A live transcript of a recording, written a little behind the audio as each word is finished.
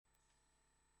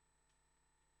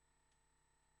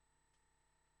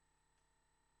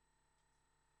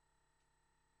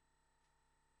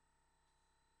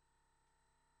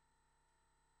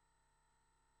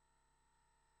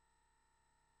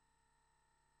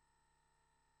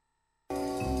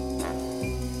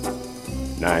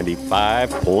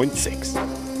95.6.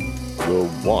 The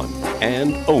one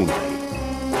and only.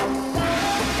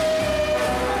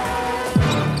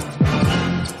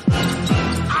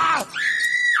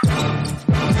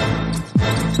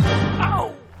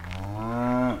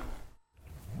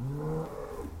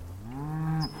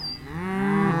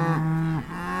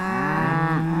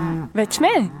 Willst du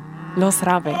mehr? Los,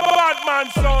 Rabe.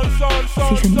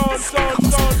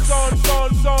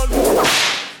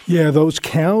 Yeah, those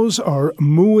cows are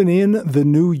mooing in. The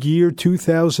new year,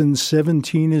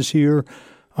 2017, is here.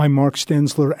 I'm Mark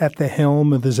Stenzler at the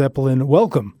helm of the Zeppelin.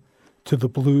 Welcome to the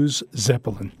Blues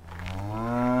Zeppelin.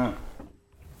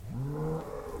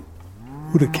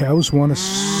 Who the cows want to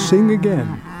sing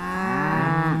again?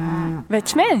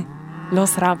 Willst du mehr?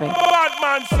 Los, Rabe.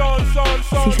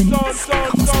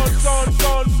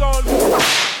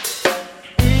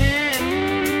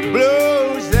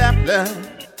 Blue Zeppelin,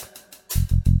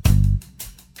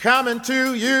 coming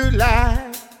to you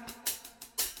live.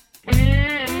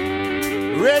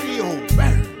 Radio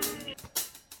burn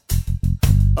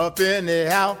up in the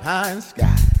alpine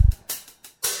sky.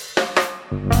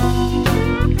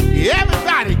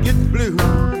 Everybody gets blue.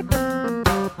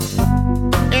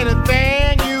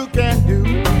 Anything you can do,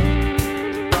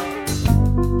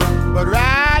 but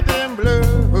ride them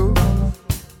blues,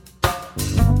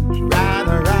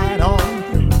 ride on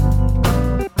through.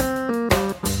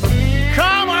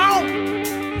 Come on,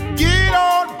 get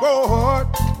on board,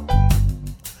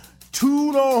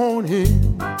 tune on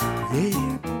in,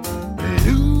 yeah.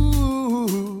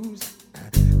 Blues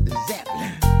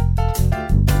Zeppelin,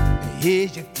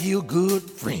 here's your feel-good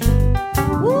friend.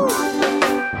 Woo!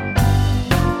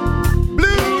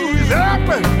 Blues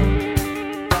Zeppelin.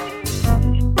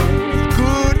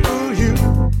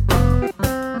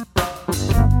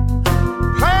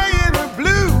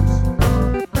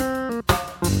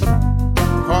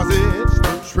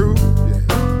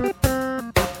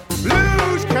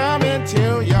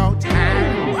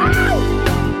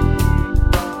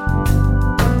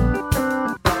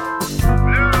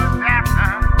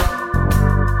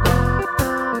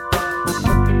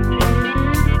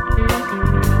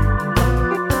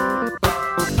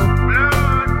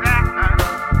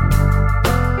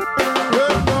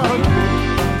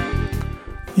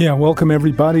 Yeah, welcome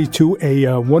everybody to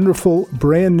a wonderful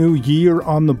brand new year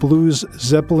on the Blues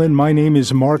Zeppelin. My name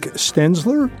is Mark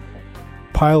Stenzler,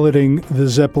 piloting the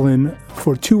Zeppelin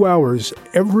for 2 hours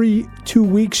every 2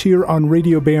 weeks here on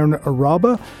Radio Bern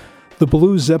Araba. The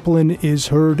Blues Zeppelin is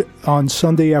heard on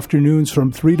Sunday afternoons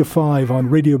from 3 to 5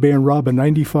 on Radio Bern Araba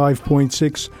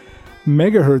 95.6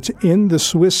 megahertz in the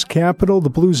Swiss capital. The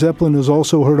Blues Zeppelin is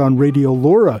also heard on Radio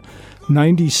LoRa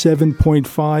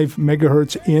 97.5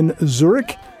 megahertz in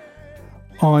Zurich,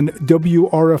 on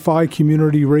WRFI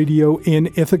Community Radio in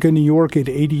Ithaca, New York at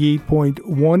 88.1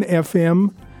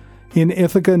 FM, in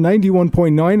Ithaca 91.9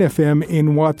 FM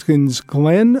in Watkins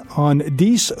Glen, on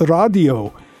Dies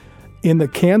Radio in the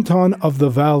Canton of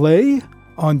the Valais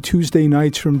on Tuesday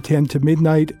nights from 10 to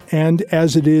midnight, and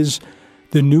as it is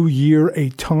the new year, a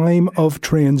time of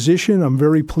transition, I'm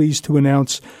very pleased to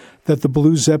announce that the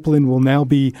Blues Zeppelin will now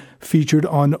be featured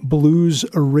on Blues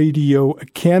Radio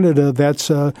Canada. That's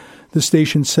the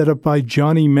station set up by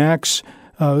Johnny Max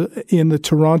in the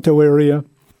Toronto area.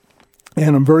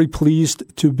 And I'm very pleased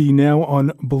to be now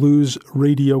on Blues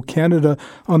Radio Canada.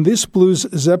 On this Blues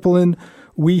Zeppelin,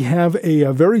 we have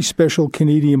a very special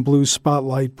Canadian Blues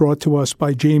Spotlight brought to us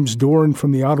by James Doran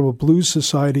from the Ottawa Blues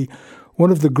Society. One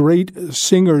of the great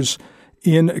singers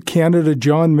in Canada,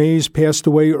 John Mays, passed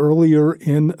away earlier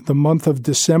in the month of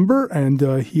December, and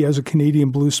he has a Canadian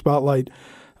Blues Spotlight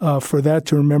for that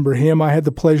to remember him. I had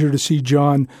the pleasure to see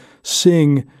John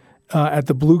sing at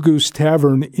the Blue Goose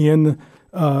Tavern in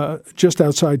just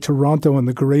outside Toronto in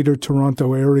the Greater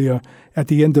Toronto area at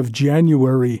the end of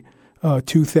January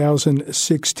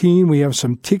 2016. We have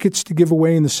some tickets to give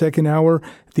away in the second hour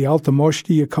at the Alta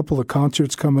Moshti, a couple of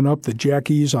concerts coming up, the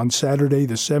Jackies on Saturday,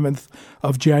 the 7th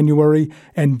of January,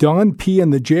 and Don P.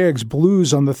 and the Jags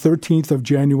Blues on the 13th of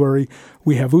January.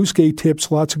 We have Uske tips,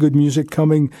 lots of good music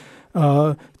coming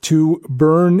to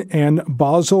Bern and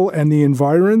Basel and the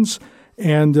environs.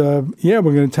 And, we're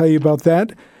going to tell you about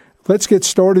that. Let's get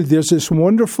started. There's this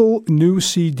wonderful new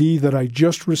CD that I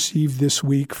just received this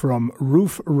week from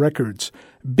Roof Records.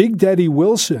 Big Daddy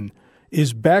Wilson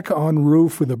is back on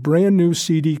Roof with a brand new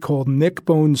CD called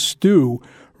Neckbone Stew.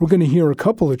 We're going to hear a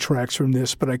couple of tracks from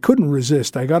this, but I couldn't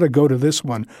resist. I got to go to this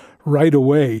one right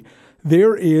away.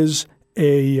 There is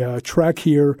a track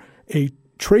here, a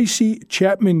Tracy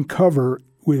Chapman cover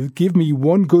with Give Me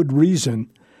One Good Reason.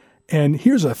 And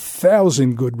here's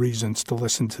 1,000 good reasons to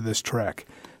listen to this track,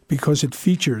 because it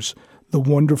features the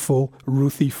wonderful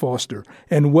Ruthie Foster.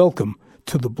 And welcome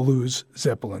to the Blues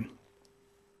Zeppelin.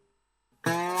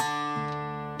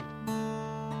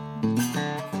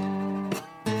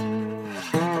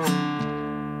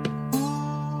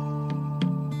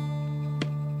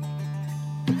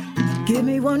 Give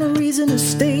me one reason to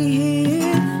stay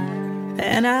here,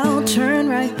 and I'll turn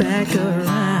right back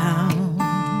around.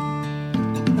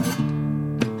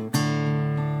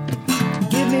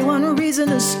 Give me one reason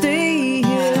to stay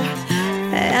here,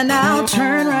 and I'll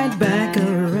turn right back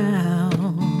around.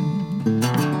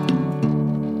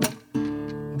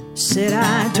 Said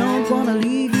I don't want to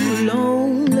leave you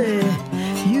lonely.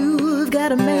 You've got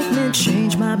to make me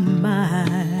change my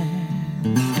mind.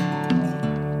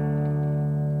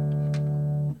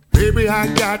 Baby, I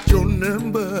got your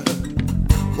number.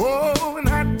 Oh, and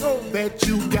I know that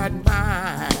you got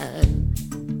mine.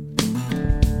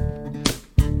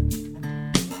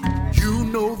 You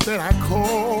know that I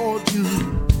called you.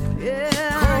 Yeah,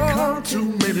 I called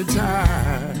too many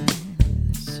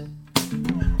times.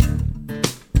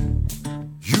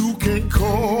 You can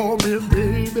call me,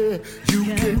 baby. You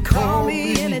can call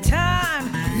me anytime.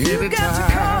 You got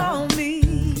to call me.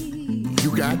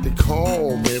 You got to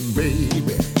call me,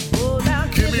 baby.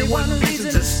 Give me one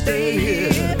reason to stay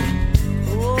here,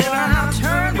 and I'll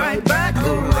turn right back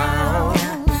around.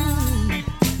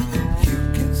 You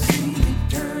can see me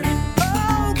turning.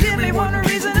 Oh, give me one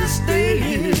reason to stay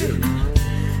here,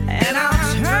 and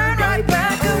I'll turn right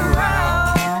back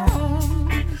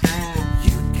around.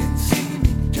 You can see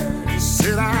me turning.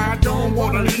 Said I don't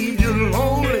want to leave you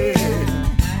lonely.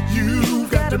 You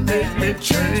got to make me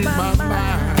change my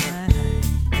mind.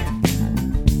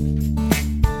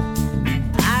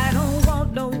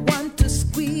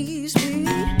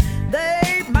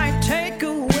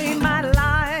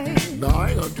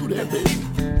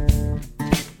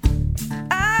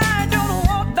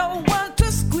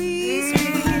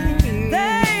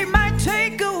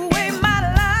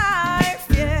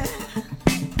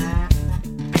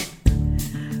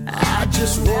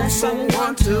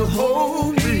 Someone to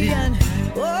hold me and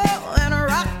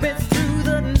rock me through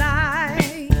the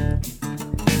night.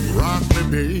 Rock me,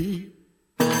 babe.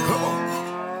 Come on.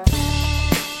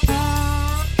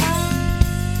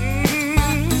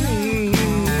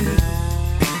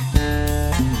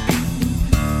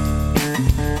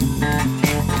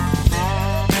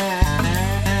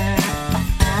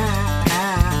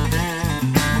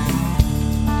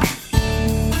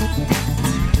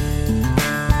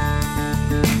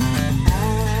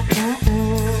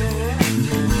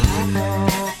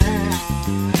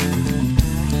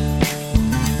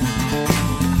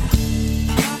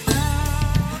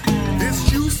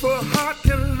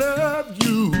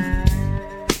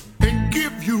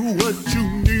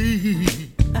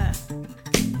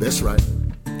 That's right.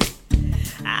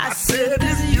 I said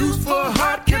this youthful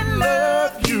heart can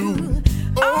love you,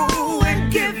 oh,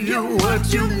 and give you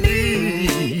what you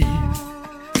need.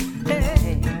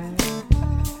 Hey.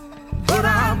 But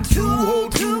I'm too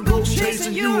old to go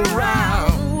chasing you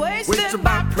around, wasting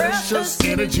my precious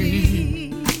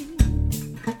energy.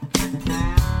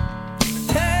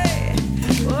 Hey,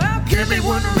 well, give me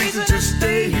one reason to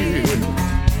stay here,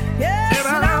 yes,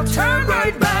 and I'll turn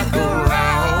right back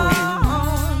around.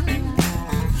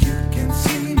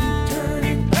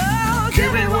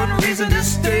 Reason to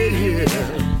stay here,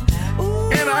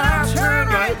 and I'll turn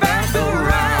right back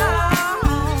around.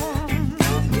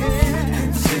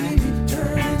 Yeah.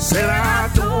 Said I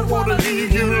don't want to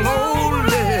leave you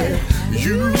lonely.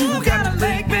 You gotta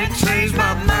make me change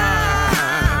my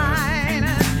mind.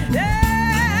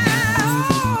 Yeah.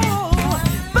 Oh,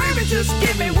 baby, just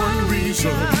give me one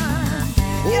reason.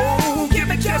 Oh, give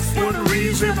me just one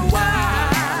reason why.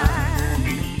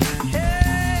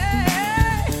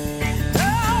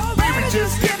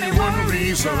 Just give me one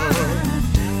reason.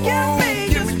 Give me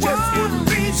just one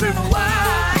reason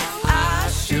why I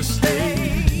should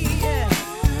stay.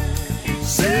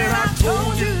 Said I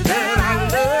told you that I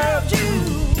loved you,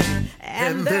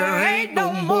 and there ain't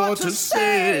no more to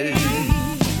say.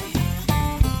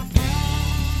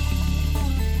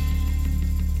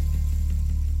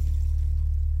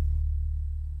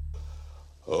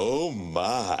 Oh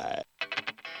my.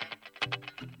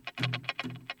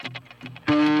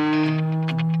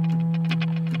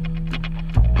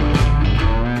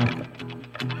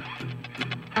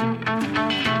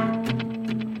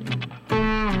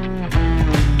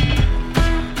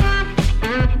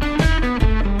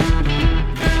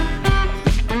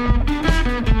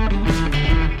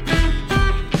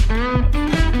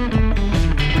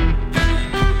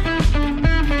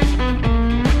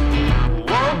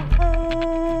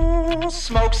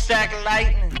 Smokestack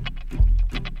lightning.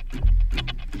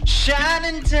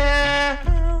 shining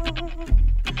down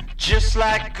just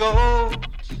like gold.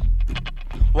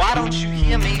 Why don't you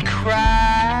hear me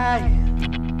crying?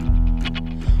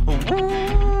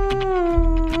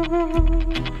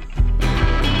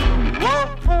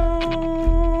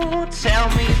 Whoa, tell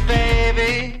me,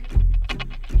 baby,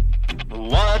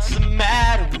 what's the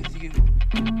matter with you?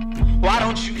 Why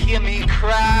don't you hear me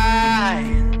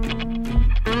crying?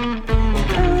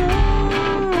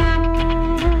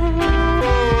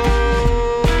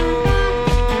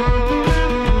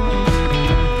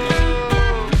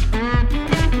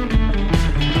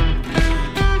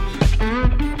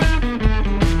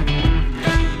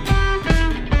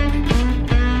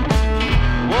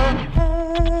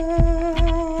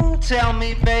 Tell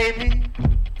me, baby,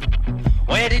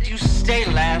 where did you stay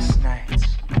last night?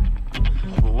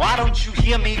 Why don't you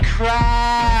hear me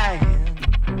crying?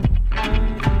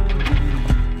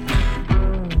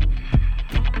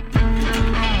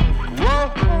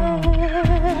 Whoa,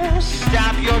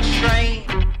 stop your train,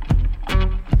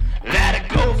 let it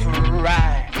go for a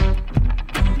ride.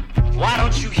 Why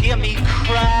don't you hear me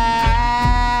crying?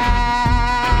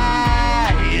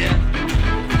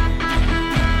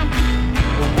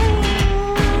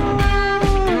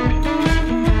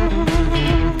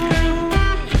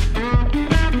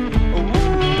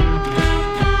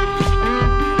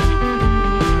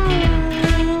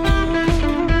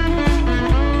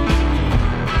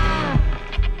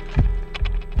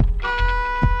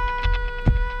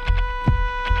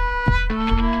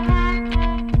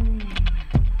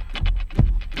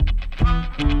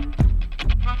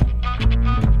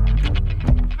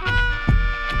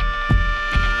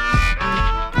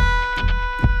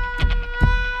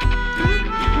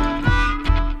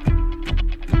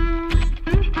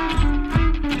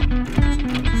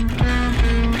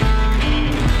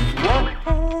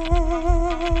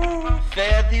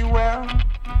 Fare thee well,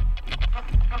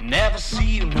 never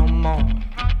see you no more.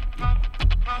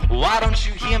 Why don't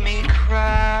you hear me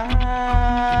cry?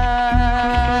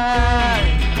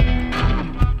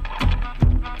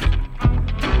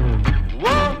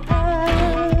 Whoa,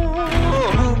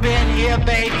 who been here,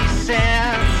 baby,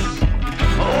 since?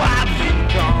 Oh, I've been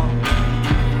gone.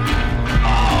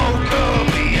 Oh, go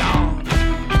beyond.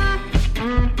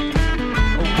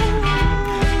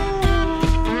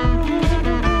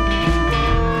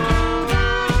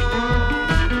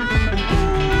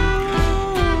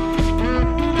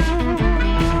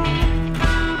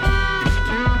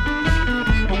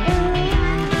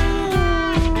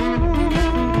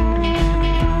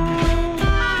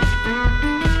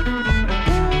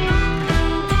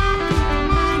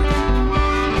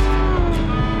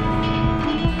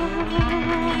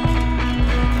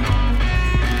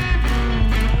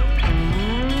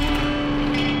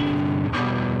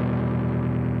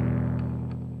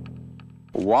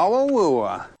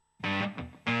 Walla-wooa.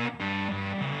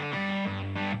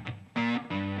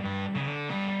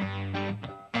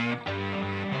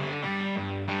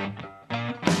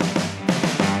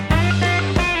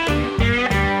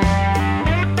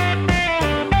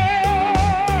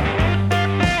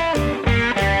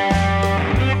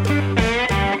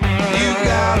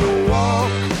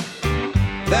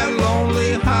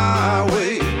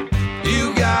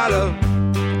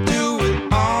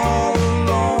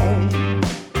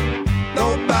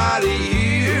 Nobody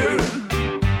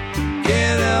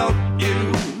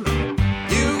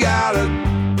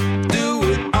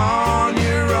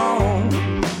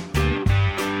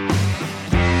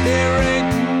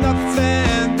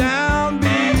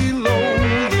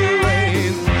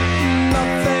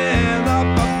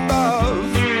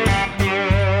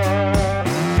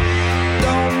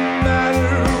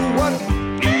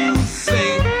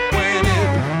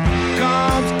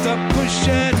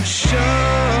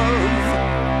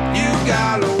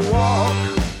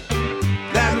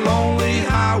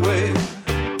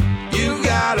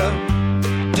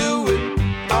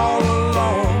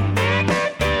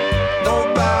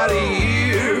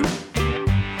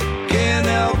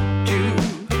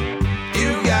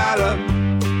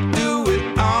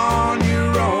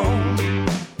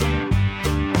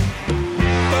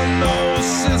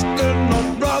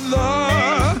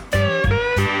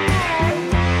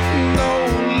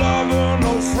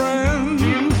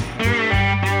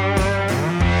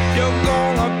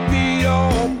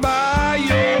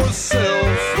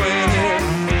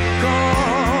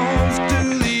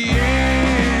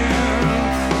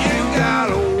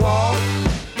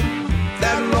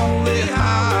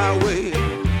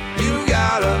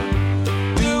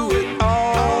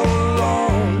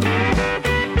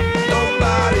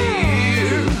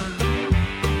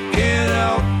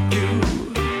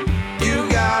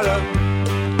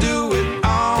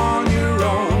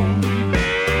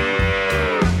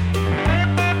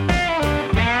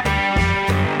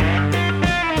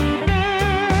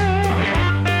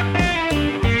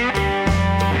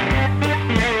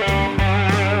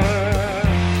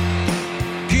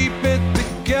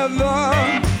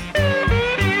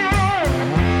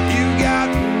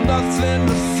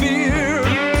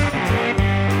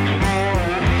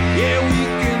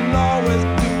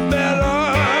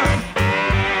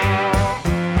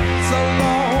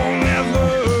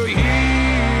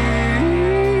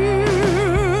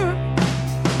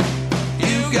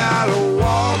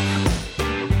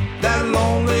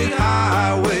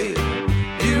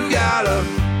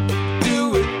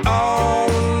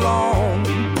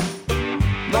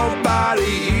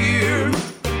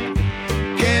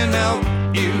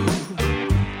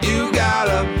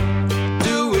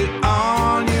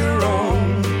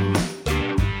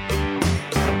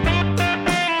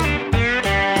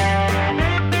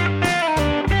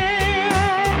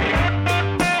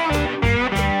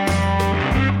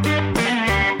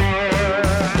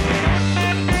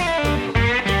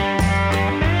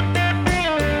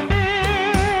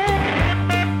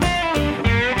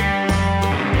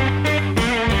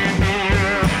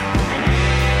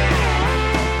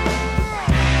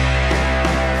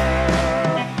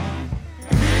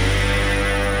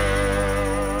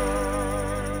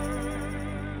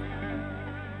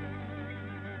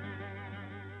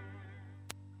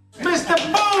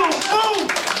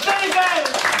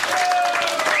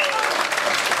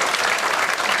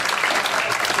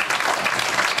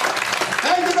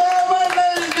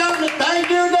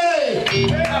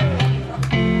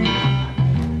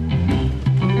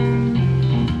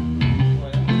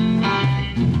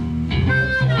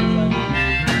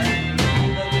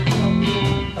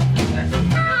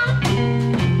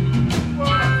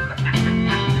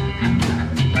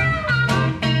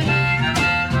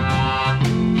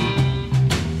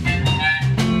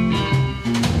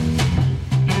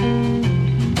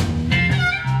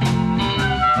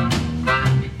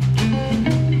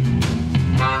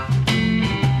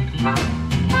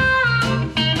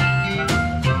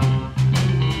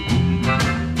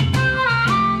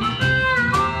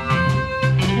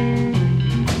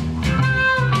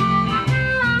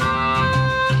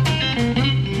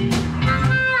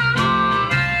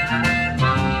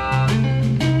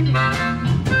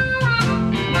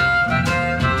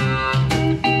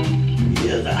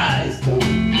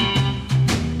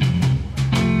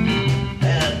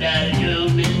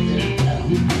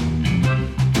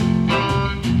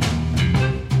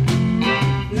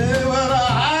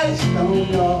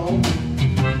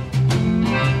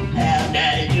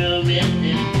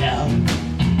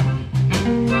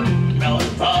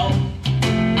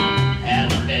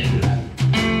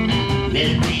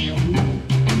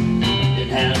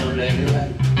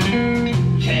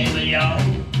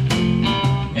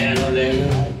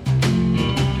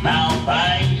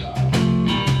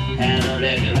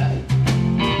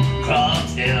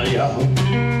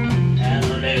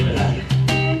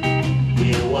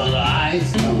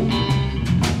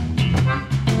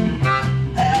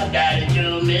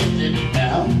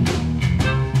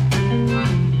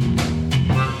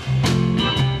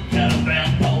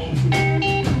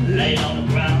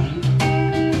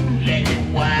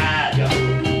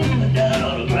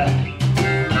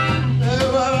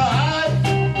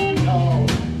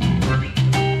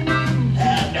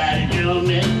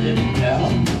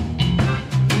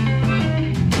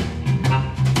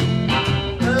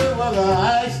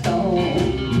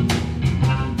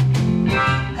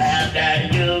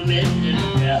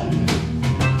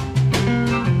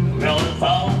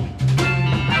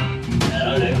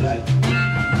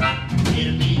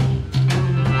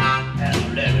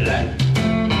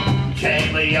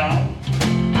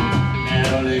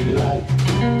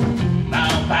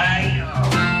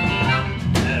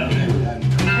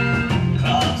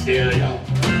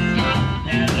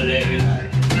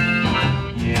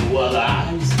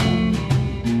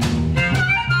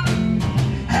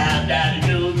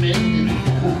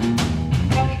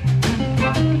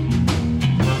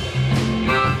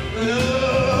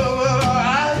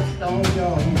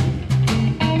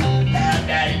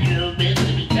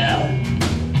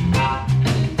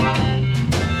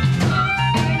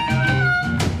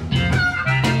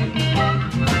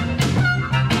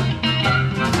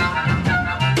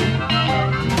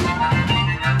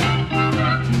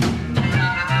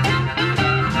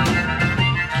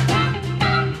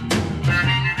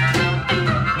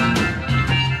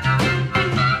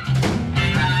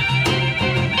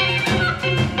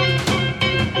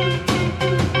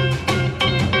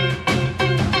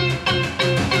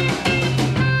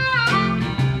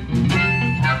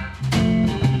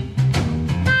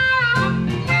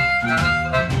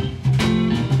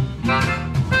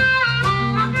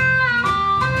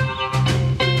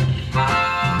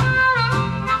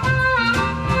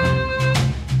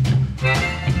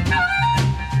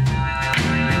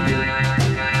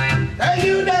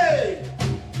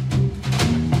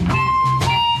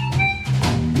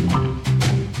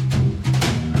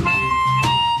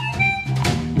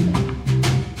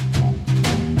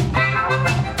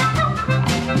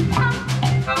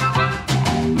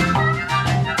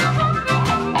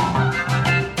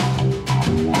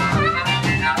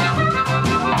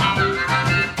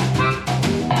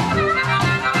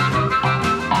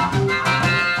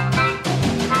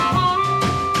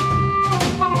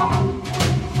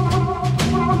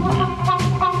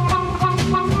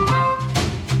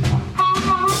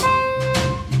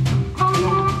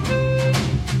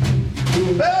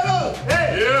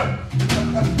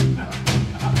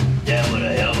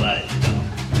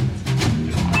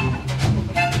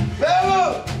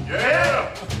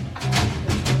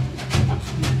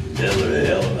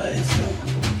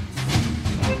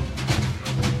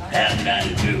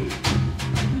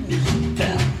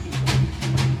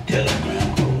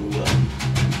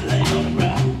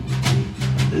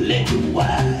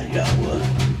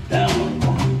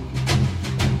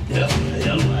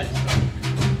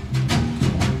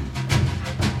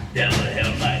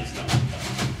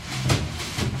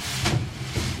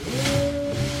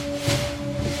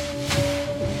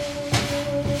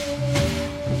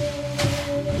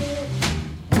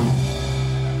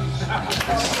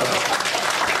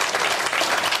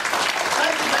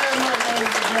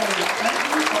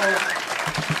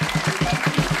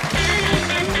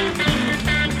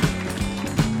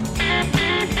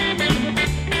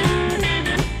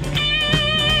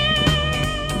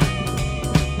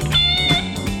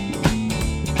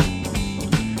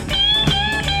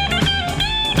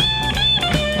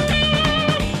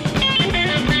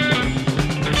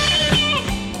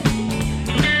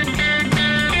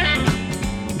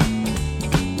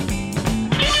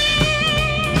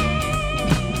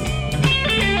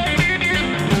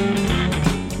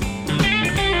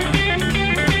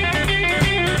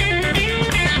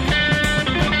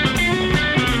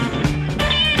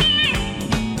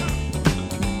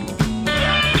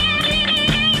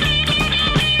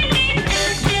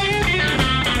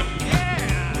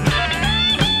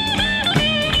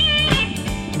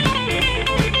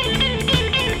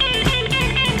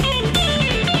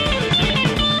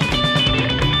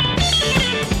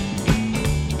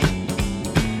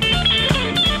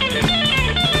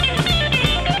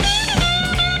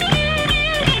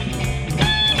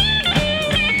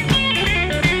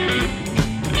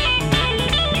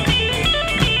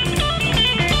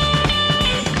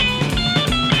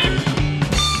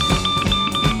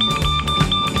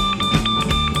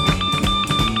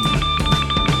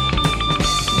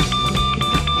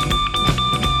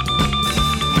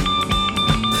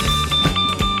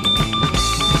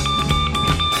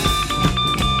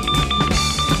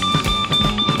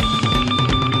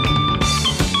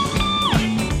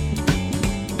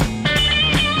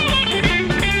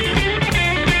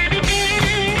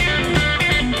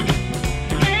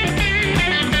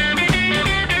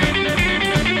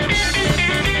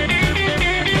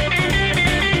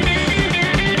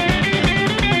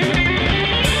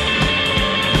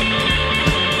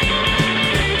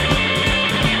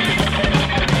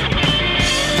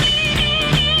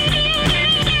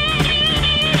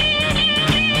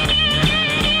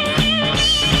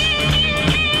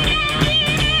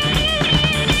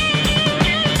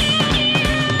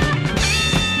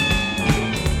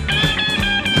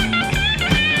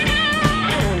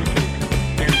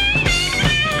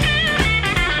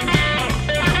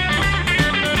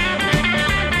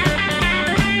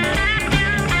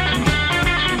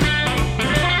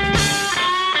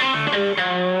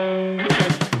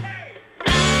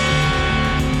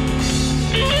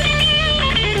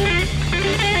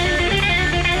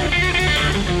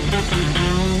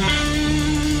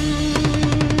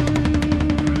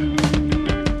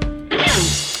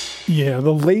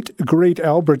late, great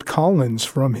Albert Collins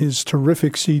from his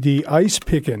terrific CD, Ice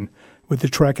Pickin', with the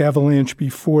track Avalanche.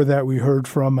 Before that, we heard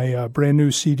from a brand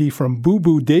new CD from Boo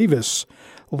Boo Davis,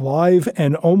 Live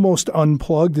and Almost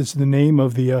Unplugged is the name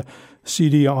of the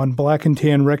CD on Black and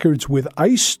Tan Records with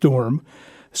Ice Storm.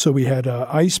 So we had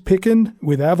Ice Pickin'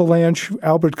 with Avalanche,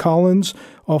 Albert Collins,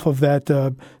 off of that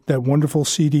wonderful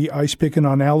CD, Ice Pickin'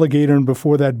 on Alligator, and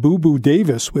before that, Boo Boo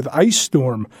Davis with Ice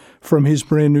Storm from his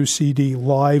brand new CD,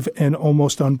 Live and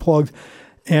Almost Unplugged.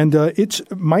 And it's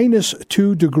minus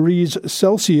 2 degrees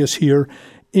Celsius here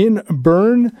in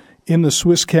Bern, in the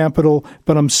Swiss capital,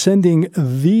 but I'm sending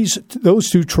those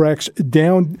two tracks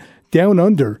down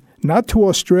under, not to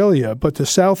Australia, but to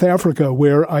South Africa,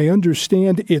 where I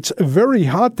understand it's very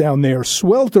hot down there,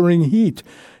 sweltering heat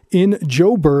in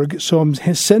Joburg. So I'm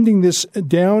sending this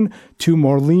down to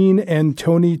Marlene and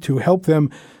Tony to help them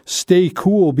stay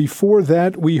cool. Before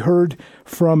that, we heard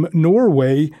from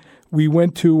Norway. We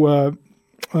went to,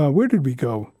 where did we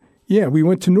go? Yeah, we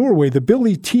went to Norway, the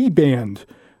Billy T Band,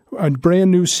 a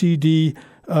brand new CD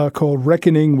called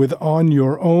Reckoning with On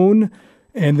Your Own.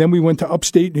 And then we went to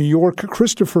upstate New York,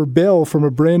 Christopher Bell from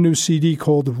a brand new CD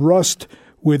called Rust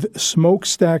with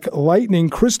Smokestack Lightning.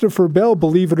 Christopher Bell,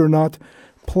 believe it or not,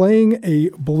 playing a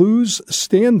blues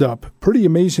stand-up. Pretty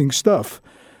amazing stuff.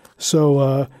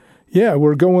 So, yeah,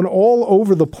 we're going all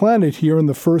over the planet here in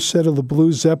the first set of the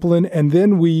Blues Zeppelin. And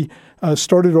then we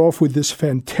started off with this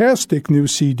fantastic new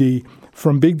CD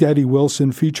from Big Daddy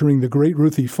Wilson featuring the great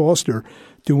Ruthie Foster,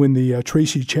 doing the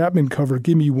Tracy Chapman cover,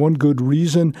 Give Me One Good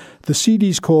Reason. The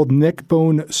CD's called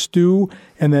Neckbone Stew,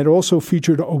 and that also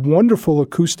featured a wonderful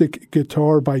acoustic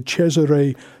guitar by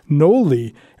Cesare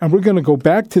Noli. And we're going to go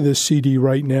back to this CD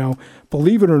right now.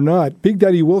 Believe it or not, Big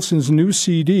Daddy Wilson's new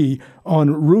CD on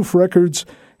Roof Records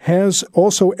has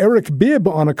also Eric Bibb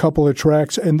on a couple of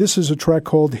tracks, and this is a track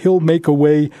called He'll Make a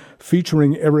Way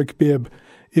featuring Eric Bibb.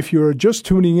 If you're just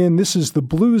tuning in, this is the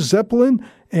Blues Zeppelin,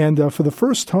 and for the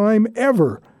first time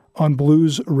ever on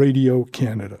Blues Radio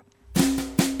Canada.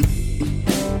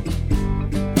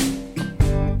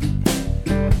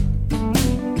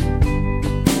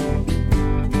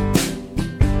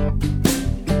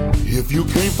 If you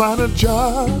can't find a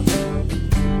job,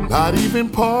 not even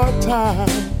part-time,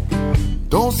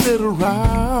 don't sit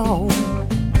around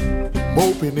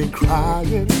moping and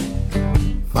crying.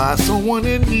 Find someone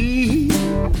in need,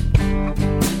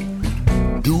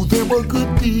 do them a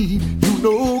good deed. You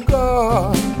know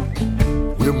God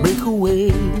will make a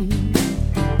way.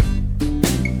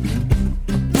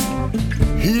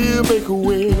 He'll make a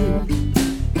way.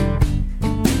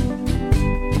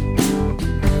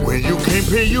 When you can't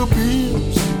pay your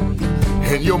bills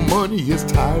and your money is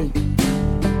tight,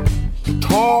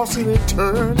 tossing and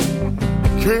turning,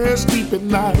 can't sleep at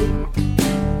night.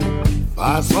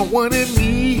 Find someone in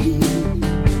need,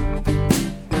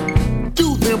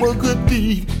 do them a good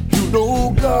deed. You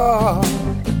know God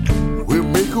will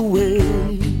make a way.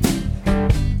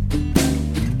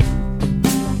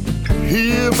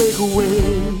 He'll make a way.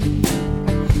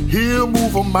 He'll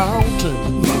move a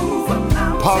mountain,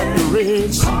 part the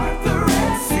Red Sea.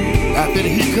 Nothing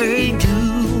he can't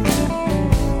do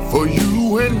for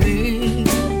you and me.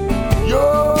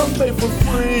 Your faithful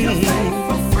friend,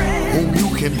 whom you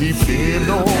can depend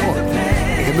on.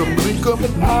 In the blink of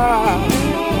an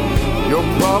eye, your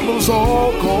problems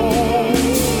all gone.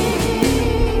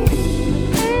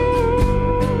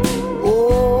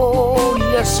 Oh,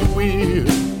 yes, he will.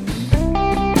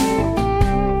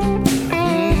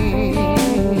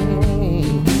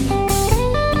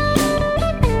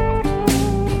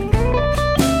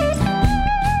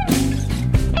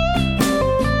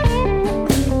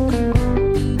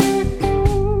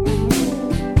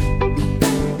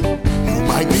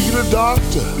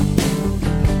 Doctor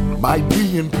might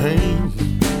be in pain,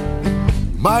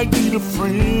 might need a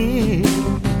friend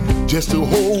just to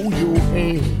hold your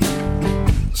hand,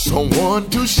 someone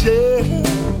to share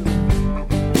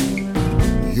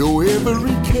your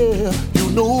every care. You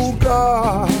know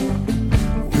God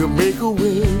will make a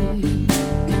way.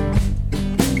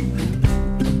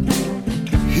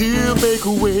 He'll make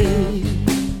a way.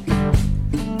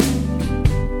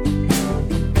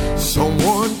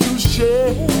 Someone to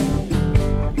share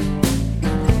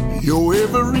your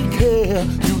every care.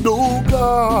 You know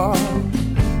God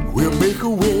will make a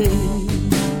way.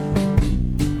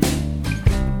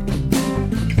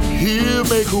 He'll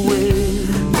make a way.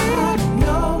 I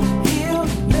know he'll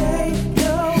make a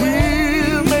way.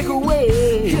 He'll make a way.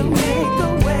 He'll make a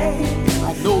way.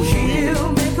 I know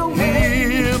he'll make a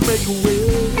way. He'll make a way.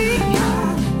 I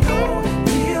know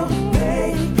he'll make a way.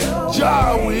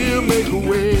 Jah will make a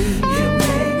way. He'll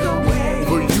make a way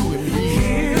for you and me.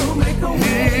 He'll make a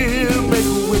way.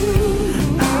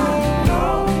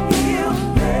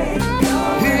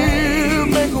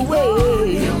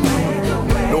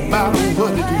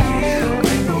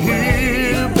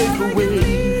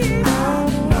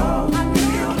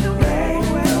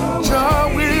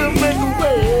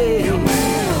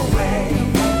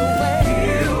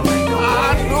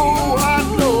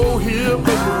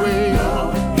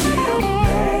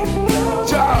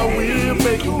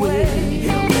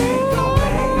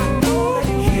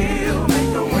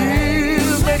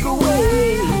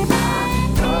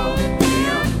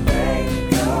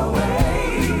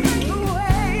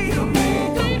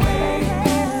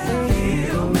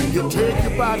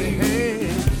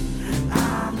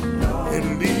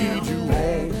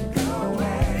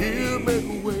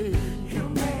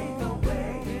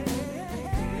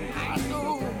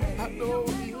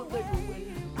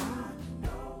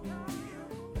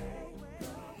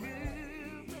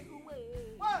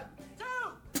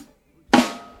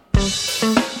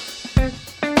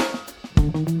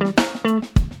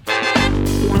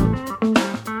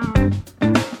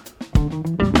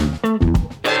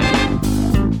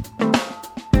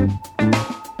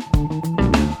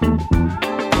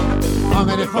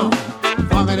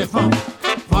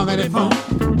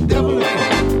 devil the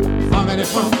funk. Funkity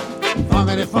funk,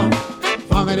 funkity funk,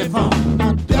 funkity funk,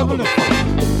 now devil the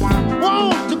funk.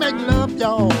 Want to make love,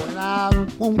 y'all, and I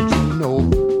want you to know.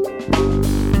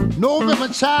 November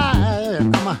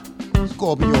child, I'm a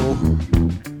Scorpio.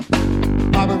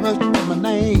 Bobby Rush is my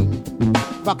name.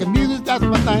 Rockin' music, that's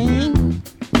my thing.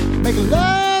 Making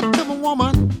love to my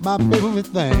woman, my favorite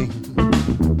thing.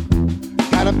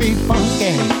 Gotta be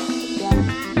funky.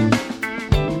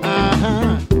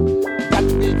 Got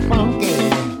to be funky.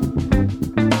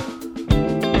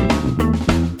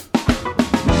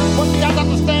 What you gotta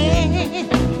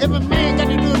understand? Every man got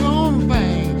to do his own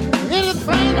thing.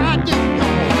 Anything I do,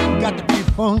 got to be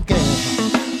funky.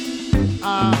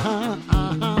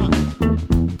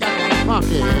 Got to be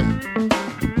funky.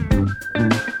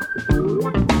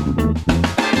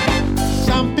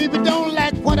 Some people don't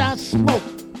like what I smoke.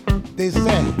 They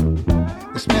say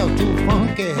it smells too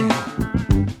funky.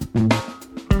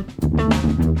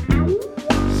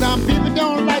 Some people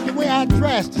don't like the way I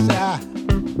dress. They say I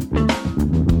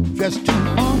dress too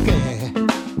funky.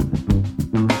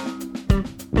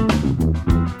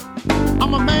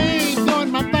 I'm a man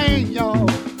doing my thing, y'all.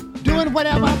 Doing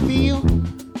whatever I feel.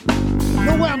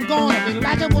 Know where I'm going. I be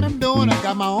liking what I'm doing. I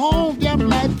got my own damn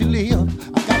life to live.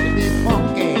 I got to be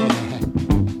funky.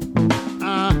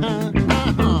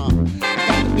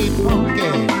 Got to be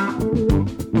funky.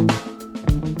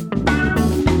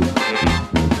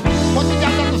 What you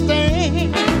got to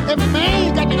understand? Every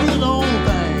man got to do his own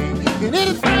thing. And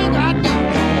anything I do,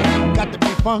 got to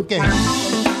be funky.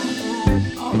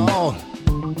 Oh Lord.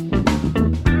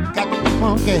 Got to be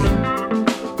funky.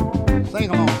 Sing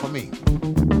along for me.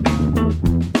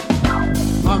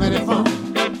 Funkity funk,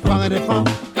 funkity funk,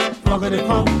 funkity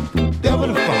funk, devil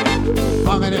the funk.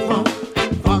 Funkity funk,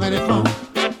 funkity funk,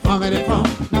 funkity funk,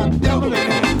 now devil the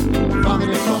funk.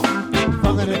 Funkity funk,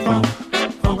 funkity funk,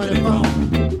 funkity funk,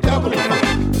 devil the funk.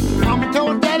 Mama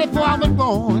told daddy before I was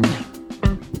born.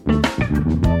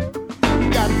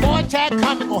 Got boy tag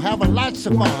coming, gonna have a lots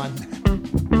of fun.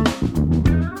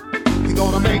 He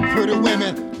gonna make pretty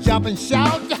women jump and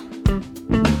shout.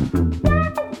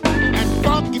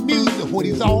 Funky music, what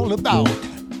he's all about.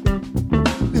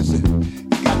 Listen, you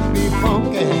got to be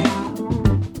funky.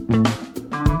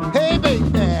 Hey, baby, you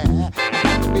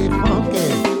got to be funky.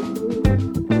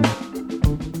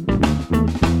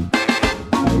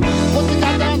 What you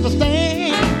got to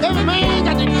understand, every man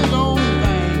got to do his own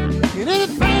thing. And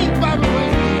anything, by the way,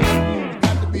 you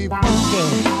got to be funky.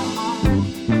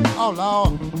 Oh,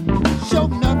 Lord, show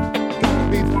enough, got to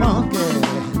be funky.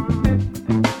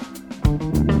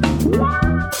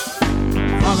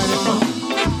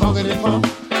 Funkity funk,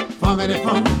 funkity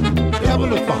funk, devil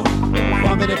the funk.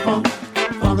 Funkity funk,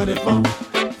 funkity funk,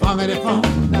 funkity funk,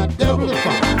 now devil the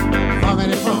funk.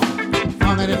 Funkity funk,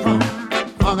 funkity funk,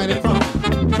 funkity funk,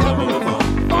 devil the funk.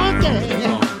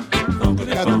 Funky,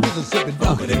 got the Mississippi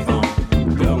funky funk,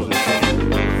 devil the funk.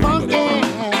 Funky,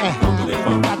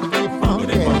 got to be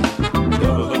funky,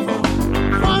 devil the funk.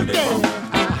 Funky,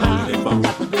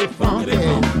 got to be funky,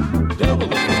 devil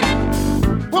the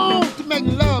funk. Want to make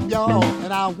love, y'all.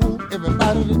 And I want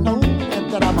everybody to know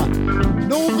that I'm a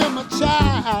November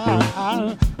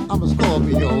child. I'm a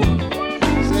Scorpio.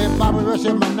 Say Bobby Rush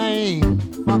is my name.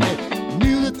 Funky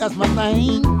music, that's my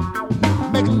thing.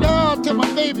 Making love to my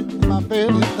baby, my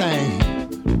favorite thing.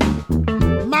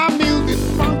 My music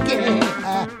funky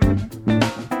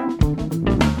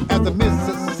as a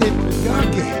Mississippi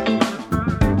junkie.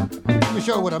 Let me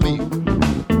show you what I mean.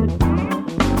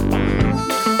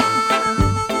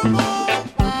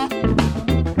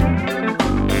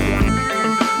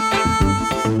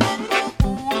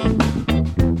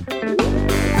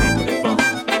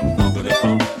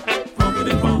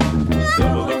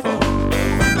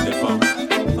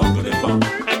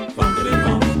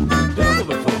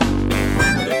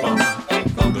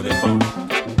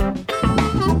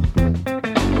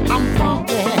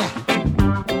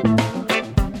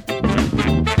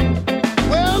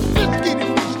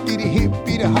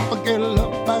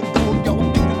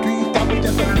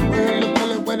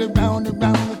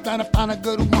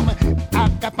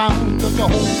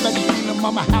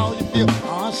 Mama, how you feel?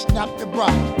 Oh, snap the bra.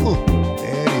 Ooh,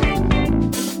 there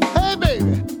it is. Hey,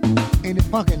 baby, ain't it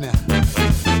funky now?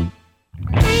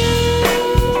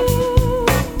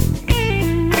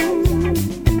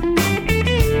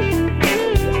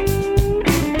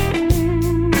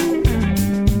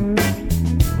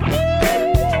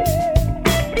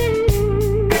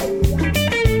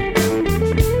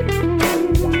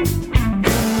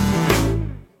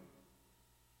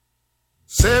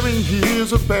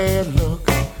 Of bad luck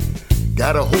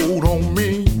got a hold on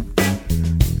me.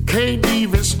 Can't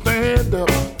even stand up.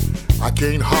 I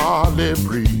can't hardly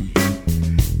breathe.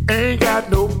 Ain't got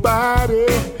nobody,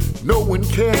 no one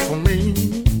cares for me.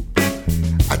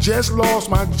 I just lost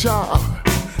my job,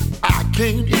 I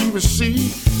can't even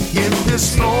see. In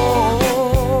this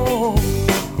storm,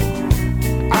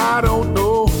 I don't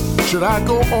know, should I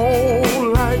go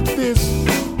on like this?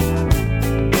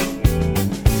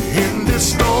 In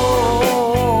this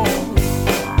storm,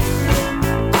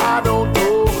 I don't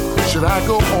know, should I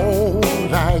go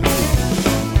on like this?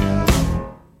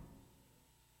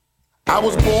 I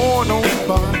was born on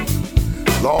fire,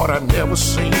 Lord, I never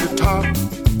seen the top.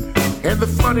 And the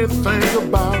funny thing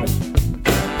about it,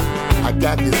 I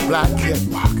got this black cat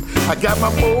mark. I got my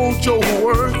mojo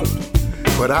working,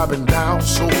 but I've been down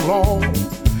so long.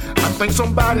 I think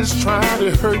somebody's trying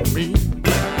to hurt me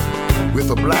with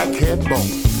a black cat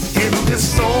bone. In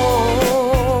this song,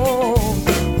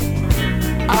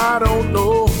 I don't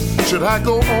know, should I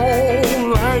go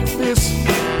on like this?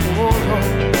 Oh,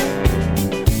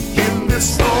 in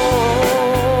this song,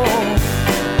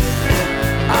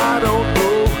 I don't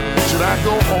know, should I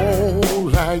go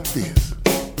on like this?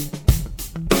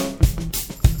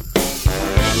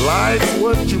 Life's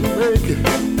what you make it,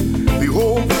 the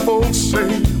old folks say.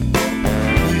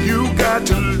 You got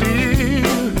to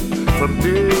live from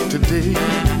day to day.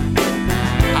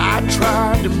 I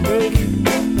tried to make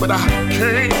it, but I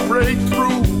can't break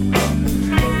through.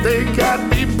 They got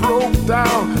me broke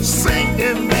down,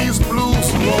 singing these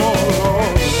blues,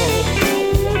 Lord.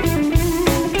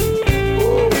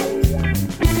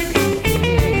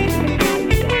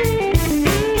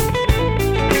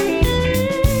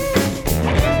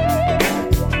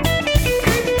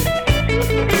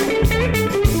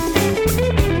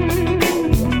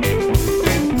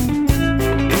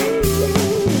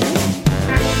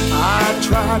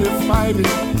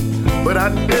 But I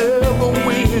never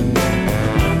win.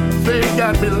 They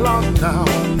got me locked down,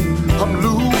 I'm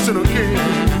losing again.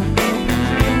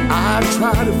 I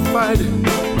try to fight it,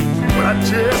 but I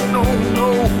just don't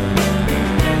know.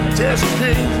 Just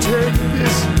can't take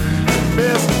this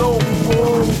mess no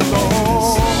more. No.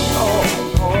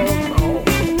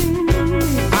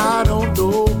 I don't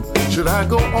know, should I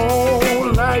go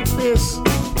on like this?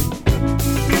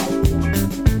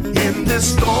 In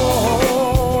this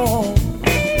storm,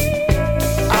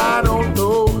 I don't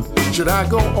know, should I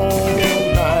go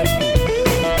on like this?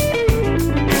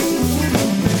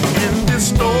 In this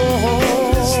storm,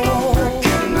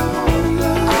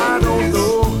 I don't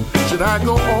know, should I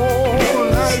go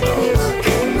on like this?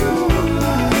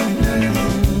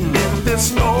 In this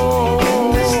storm,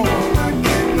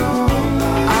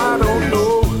 I don't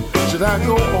know, should I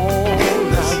go on?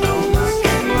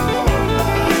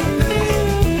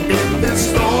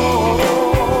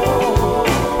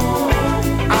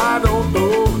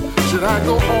 I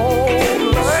go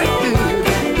on like this.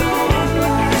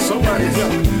 Somebody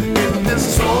help me. In this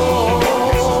song,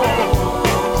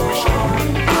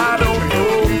 I don't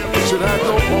know, should I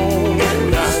go on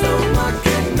like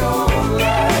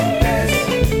this?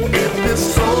 In this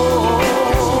song,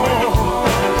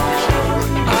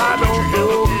 I don't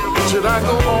know, should I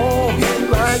go on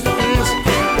like this?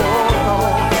 Oh,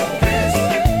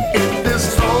 in this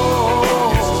song,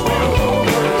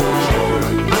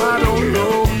 I don't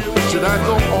know, should I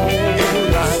go on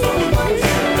like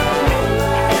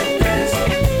this?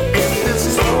 In this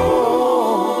storm.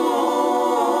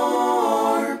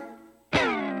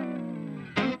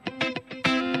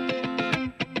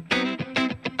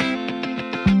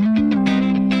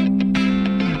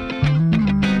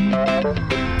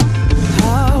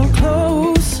 How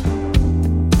close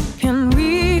can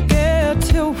we get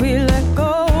till we let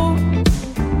go?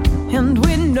 And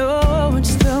we know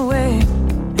it's the way.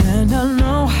 And I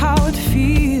know how it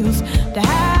feels to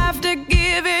have to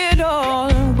give it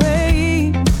all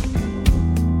away.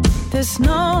 There's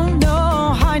no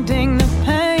hiding the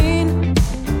pain.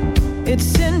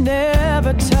 It's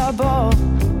inevitable.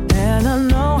 And I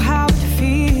know how it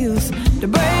feels to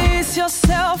brace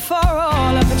yourself for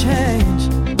all of the change.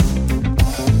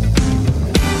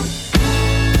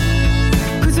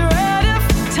 'Cause you're out of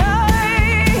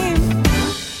time.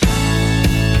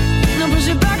 Now push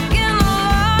it back in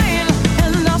line,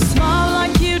 and I'll smile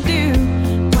like you do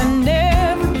when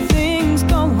everything's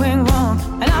going wrong.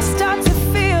 And I start to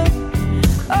feel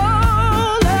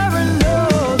older and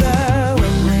older.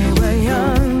 When we were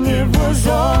young, it was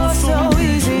all so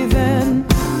easy then.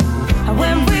 And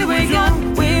when we were young,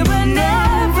 we were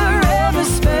never ever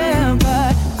spent.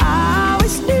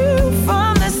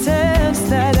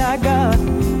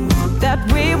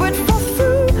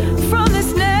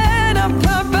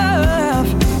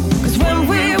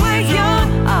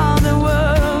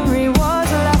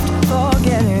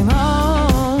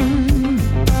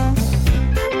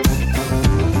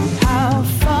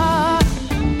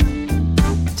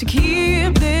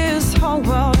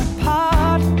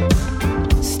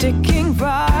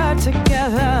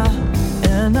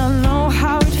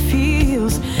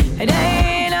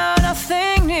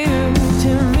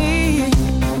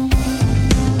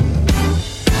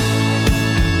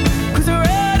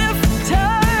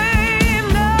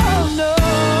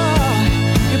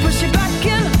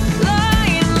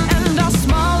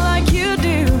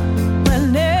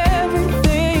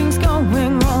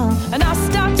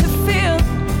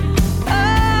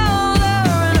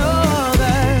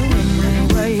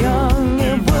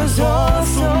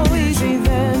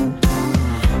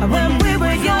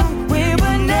 young, we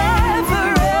were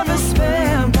never ever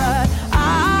spared. But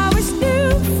I always knew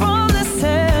from the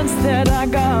sense that I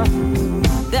got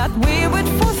that we would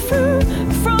fall through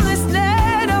from this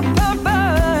net up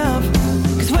above.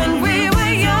 'Cause when we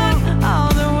were young,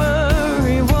 all the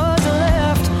worry was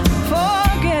left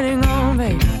for getting on,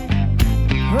 baby.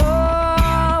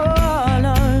 Oh,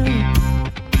 no.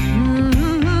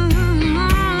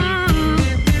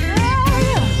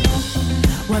 Yeah.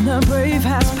 When the brave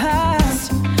has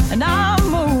passed and I'm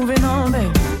moving on,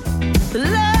 baby, the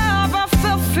love I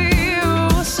felt for you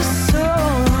was just so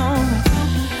wrong.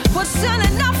 Wasn't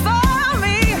enough for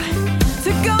me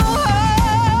to go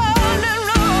on and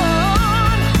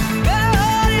on.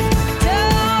 Got it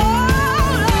down,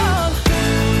 Lord.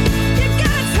 You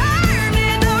gotta turn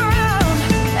it around,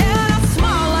 and I'll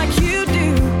smile like you do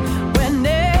when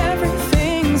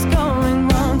everything's going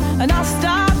wrong, and I'll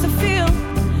start to feel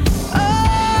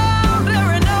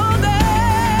there and all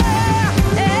there.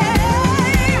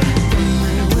 Hey.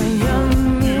 When we were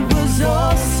young, it was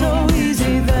all so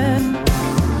easy then.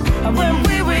 And when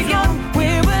we were young, we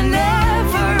were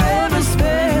never ever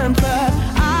spent. But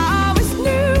I always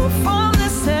knew from the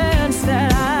sense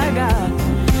that I got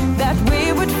that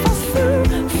we would fall through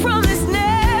from this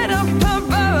net up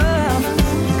above.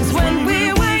 'Cause when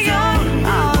we were young,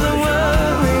 all the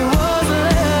worry was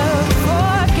left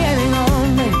for getting on,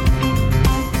 baby.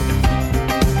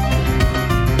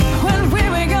 When we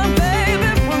were young, baby,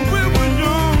 when we were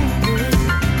young.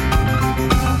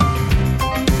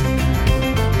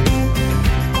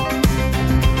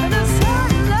 And it's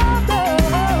hard love,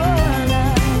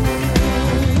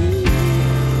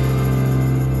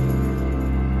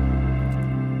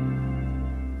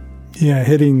 Yeah,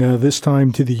 heading this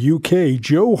time to the UK,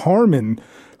 Jo Harman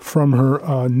from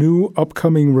her new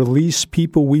upcoming release,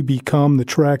 People We Become. The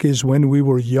track is When We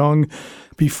Were Young.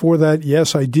 Before that,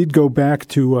 yes, I did go back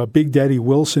to Big Daddy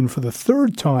Wilson for the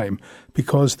third time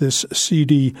because this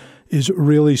CD is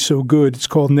really so good. It's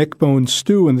called Neckbone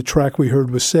Stew, and the track we heard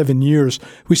was 7 Years.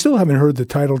 We still haven't heard the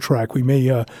title track. We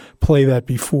may play that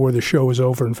before the show is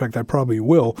over. In fact, I probably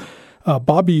will.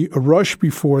 Bobby Rush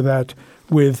before that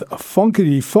with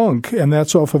Funkity Funk, and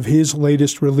that's off of his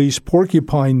latest release,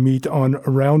 Porcupine Meat, on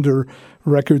Rounder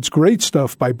Records. Great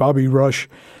stuff by Bobby Rush.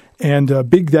 And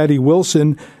Big Daddy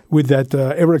Wilson with that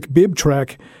Eric Bibb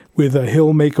track with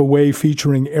He'll Make a Way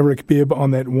featuring Eric Bibb on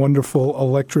that wonderful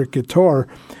electric guitar.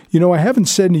 You know, I haven't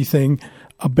said anything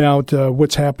about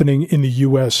what's happening in the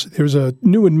U.S. There's a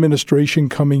new administration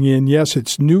coming in. Yes,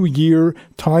 it's New Year,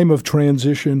 time of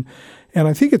transition. And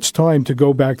I think it's time to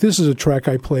go back. This is a track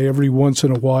I play every once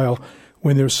in a while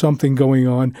when there's something going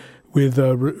on with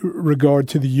regard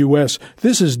to the U.S.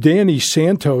 This is Danny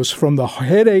Santos from the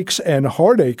Headaches and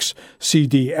Heartaches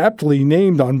CD, aptly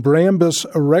named on Brambis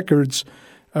Records,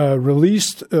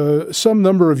 released some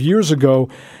number of years ago.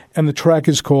 And the track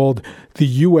is called The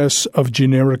U.S. of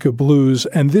Generica Blues.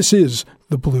 And this is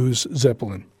the Blues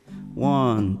Zeppelin.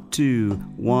 1, 2,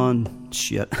 1,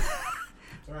 shit.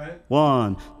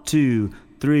 1, 2,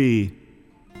 3.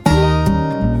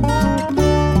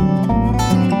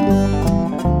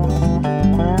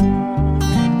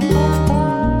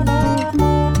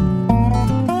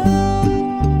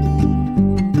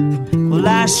 Well,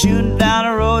 I shooting down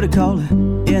a road, I call it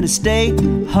interstate.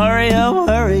 Hurry up,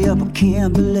 I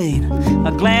can't be late.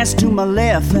 I glance to my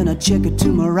left and I check it to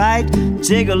my right.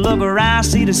 Take a look around,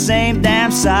 see the same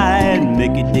damn sight.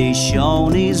 Mickey D.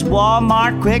 Shoney's,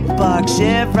 Walmart, Quick Buck,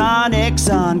 Chevron,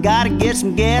 Exxon. Gotta get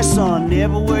some gas on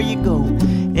everywhere you go.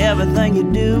 Everything you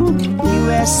do,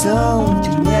 U.S. of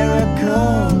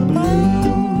Generica Blues.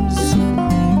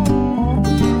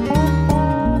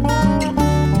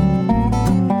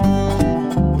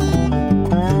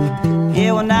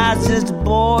 Yeah, when I was just a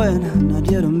boy and not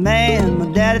yet a man, my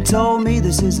daddy told me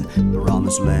this is the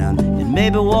promised land. It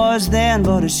maybe was then,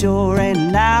 but it sure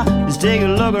ain't now. Just take a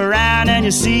look around and you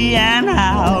see and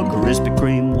how. Krispy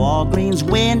Kreme, Walgreens,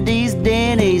 Wendy's,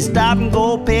 Denny's, Stop and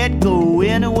Go, Petco,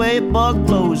 anyway buck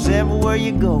blows everywhere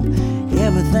you go.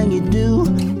 Everything you do,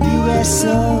 U.S.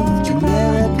 of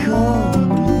Generica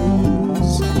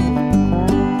Blues.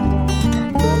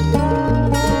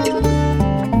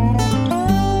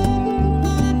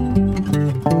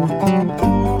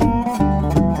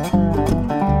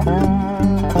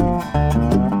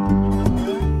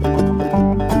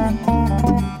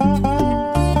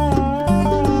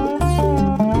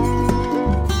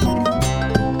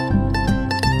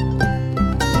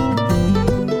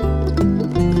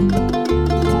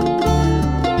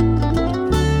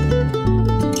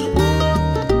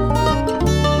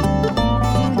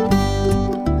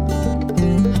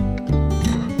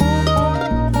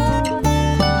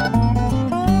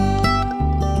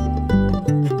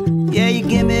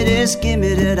 just give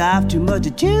me that I've too much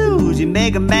to choose. You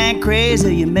make a man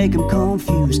crazy, you make him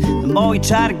confused. The more you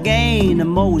try to gain, the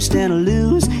more we stand to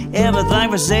lose.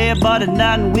 Everything for sale, but there's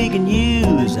nothing we can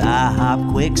use. I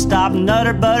hop, quick stop,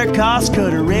 Nutter, Butter, Cost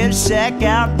Cutter, Red Shack,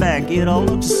 Outback. It all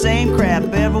looks the same crap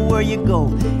everywhere you go.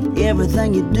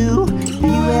 Everything you do,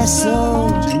 USO,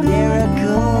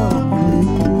 Generico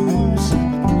Blues.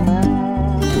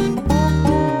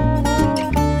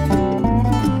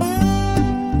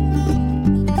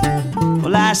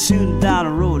 Well, I shooting down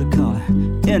a road to call it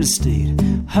interstate.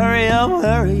 Hurry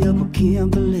up,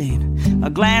 Kimberly. A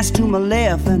glance to my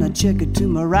left and a checker to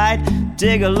my right.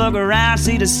 Take a look around,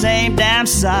 see the same damn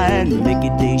sight. Mickey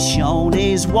D.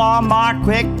 Shoney's, Walmart,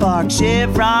 Quick Park,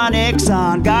 Chevron,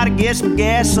 Exxon. Gotta get some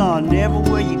gas on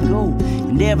everywhere you go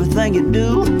and everything you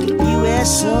do.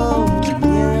 USO,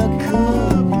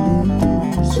 Generico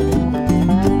Blues.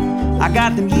 I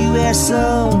got them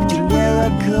USO,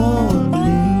 Generico Blues.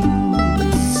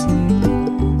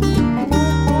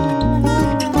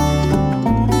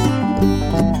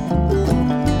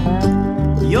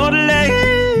 Yodelay,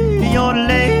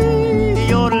 yodelay,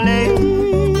 yodelay.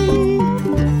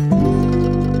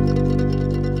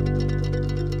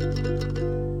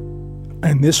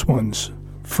 And this one's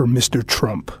for Mr.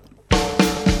 Trump.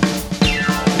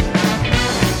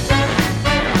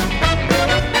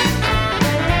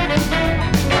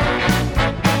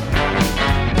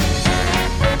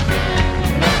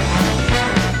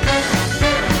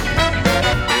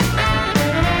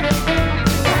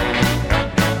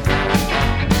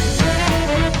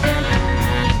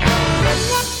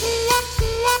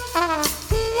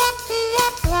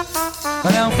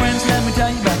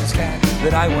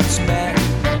 That I once met,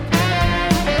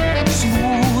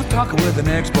 smooth talker with an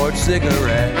export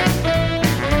cigarette.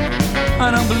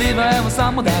 I don't believe I ever saw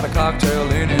him without a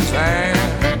cocktail in his hand.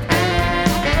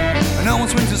 And no one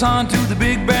swings his on to the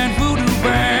big band voodoo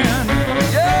band.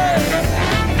 Yeah!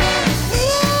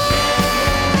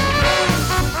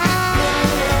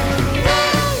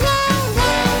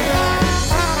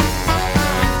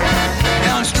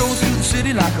 Now he strolls through the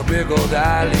city like a big old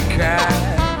alley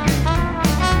cat,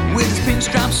 with his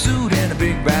pinstripe suit and a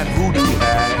big bad voodoo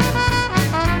hat.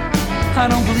 I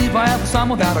don't believe I ever saw him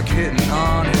without a kitten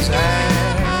on his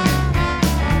hand.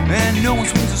 And no one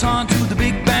swings his on to the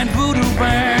big band voodoo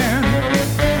band.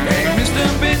 Hey, Mr.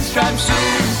 Pinstripe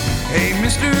Suit. Hey,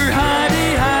 Mr.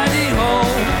 Heidi, Heidi Ho.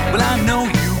 Well, I know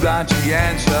you got the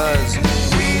answers.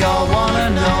 We all wanna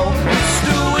know.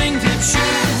 Mr. Wingtip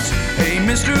Shoes. Hey,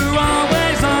 Mr.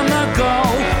 Always on the go.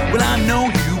 Well, I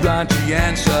know you got the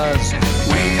answers.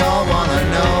 We all wanna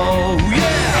know, yeah!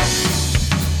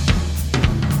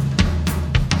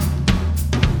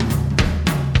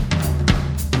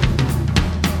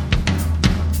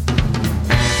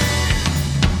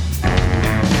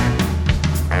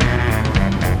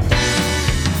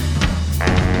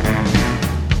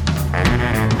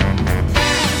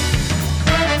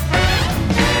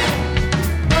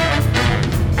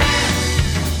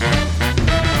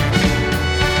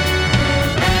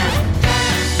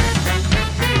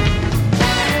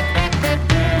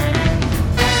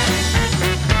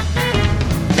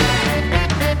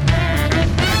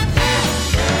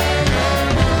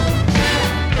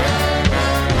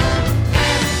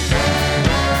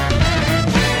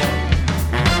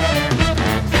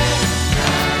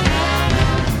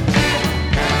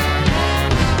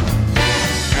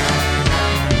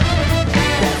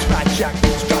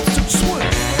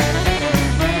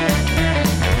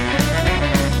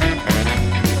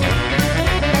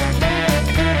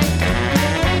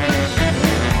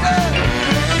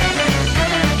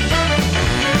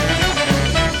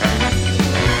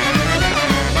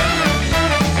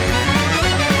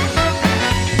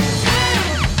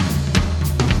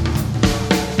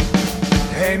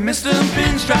 Mr.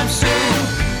 Pinstripe Suit.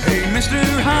 Hey, Mr.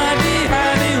 Heidi,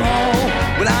 Heidi Ho.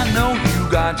 Well, I know you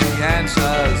got the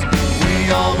answers.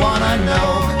 We all wanna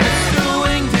know. Mr.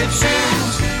 Wingtip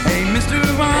Shoes. Hey, Mr.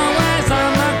 Always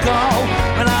on the go.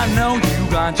 Well, I know you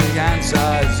got the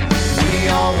answers. We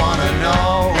all wanna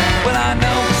know. Well, I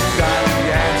know you got the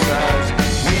answers.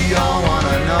 We all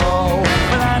wanna know.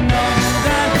 Well, I know you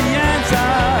got the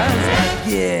answers.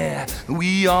 Yeah,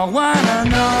 we all wanna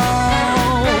know.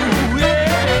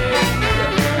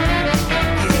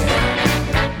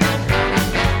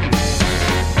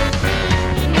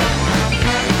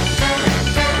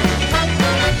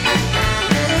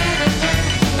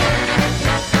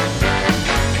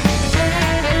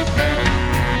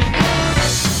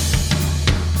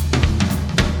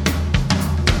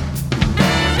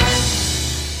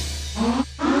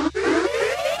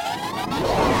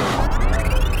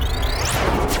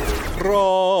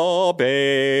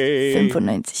 Rabe.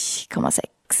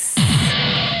 95,6.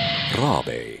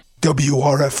 Rabe.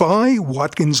 WRFI,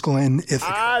 Watkins Glen, Ithaca.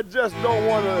 I just don't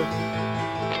want to.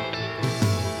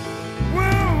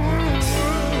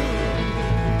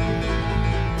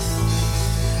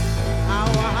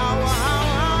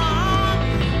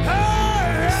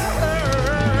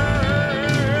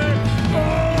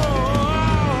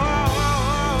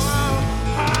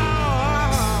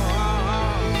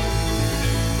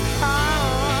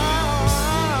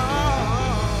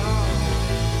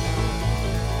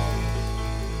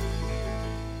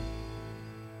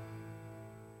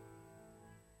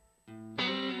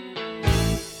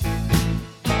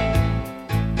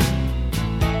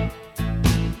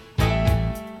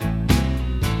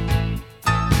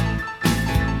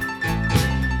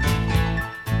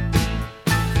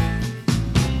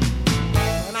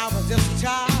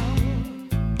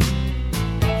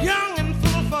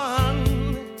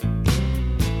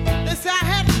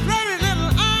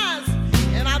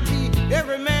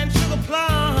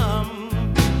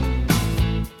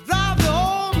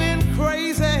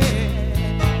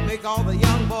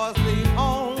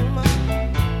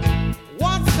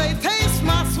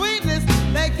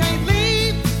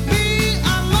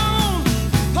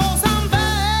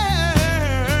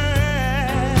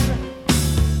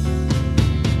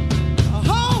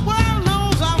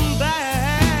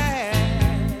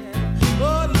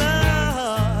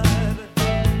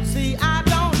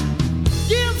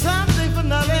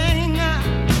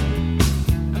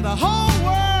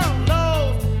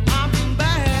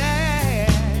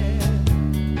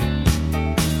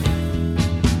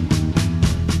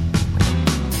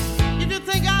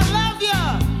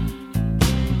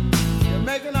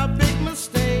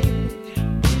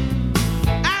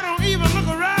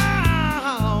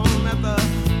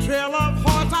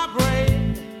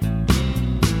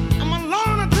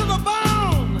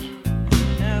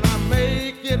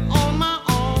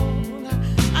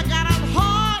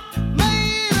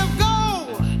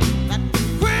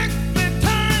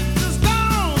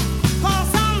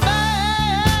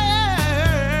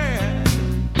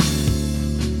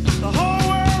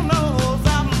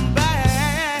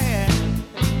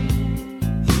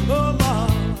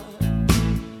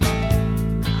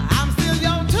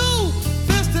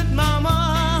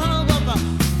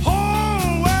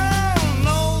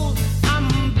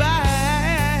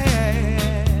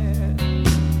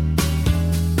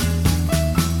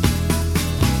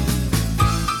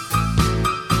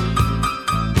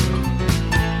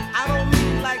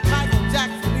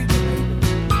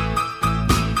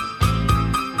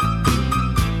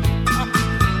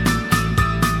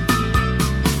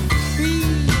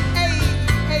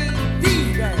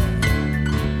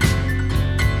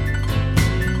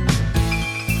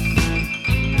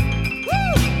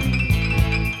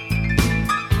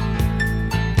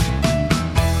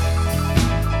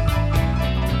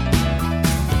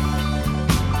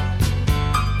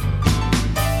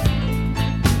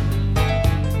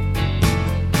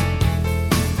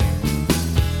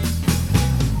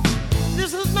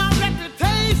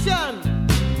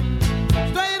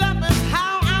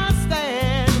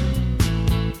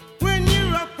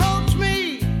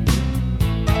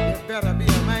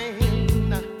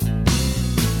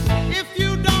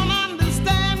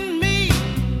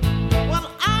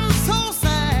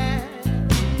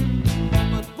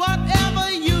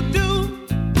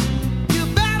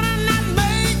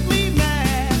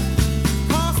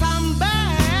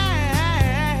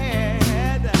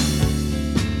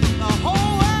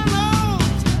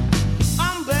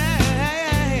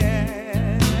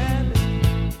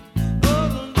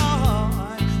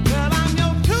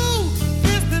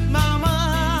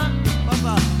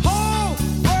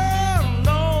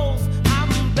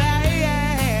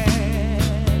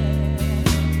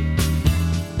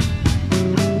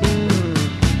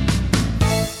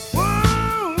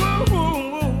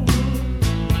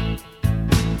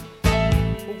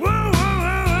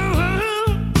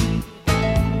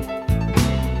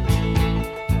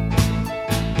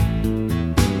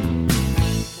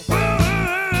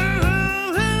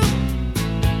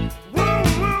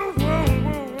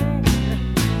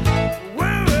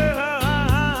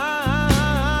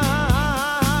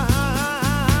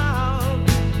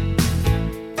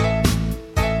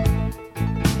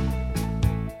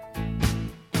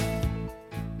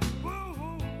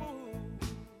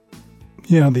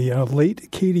 Yeah, the late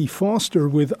Katie Foster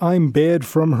with I'm Bad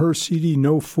from her CD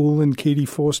No Foolin'. Katie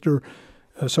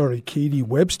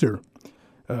Webster.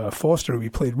 Foster, we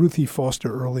played Ruthie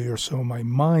Foster earlier, so my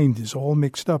mind is all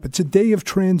mixed up. It's a day of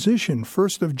transition,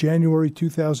 1st of January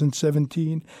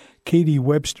 2017. Katie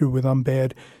Webster with I'm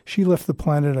Bad. She left the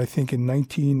planet, I think, in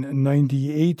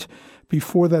 1998.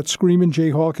 Before that, Screamin' Jay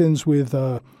Hawkins with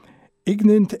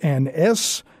Ignant and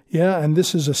S. Yeah, and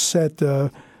this is a set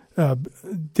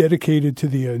dedicated to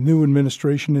the new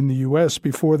administration in the U.S.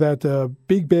 Before that,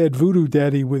 Big Bad Voodoo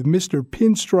Daddy with Mr.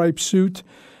 Pinstripe Suit.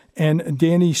 And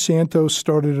Danny Santos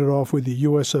started it off with the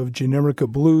U.S. of Generica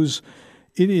Blues.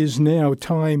 It is now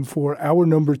time for hour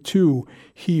number 2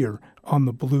 here on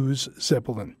the Blues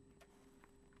Zeppelin.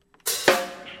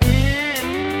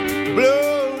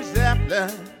 Blues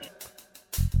Zeppelin,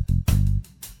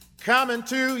 coming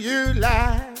to you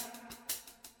live.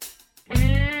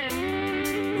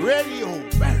 Radio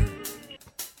burn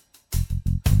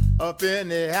up in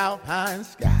the alpine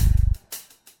sky.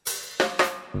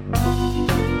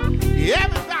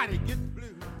 Everybody gets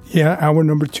blue. Yeah, hour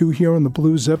number 2 here on the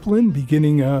Blues Zeppelin,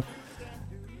 beginning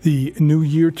the new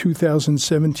year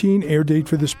 2017. Air date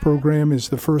for this program is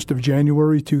the 1st of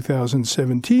January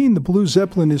 2017. The Blues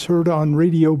Zeppelin is heard on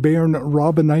Radio Bern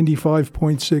Raba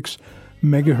 95.6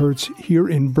 megahertz here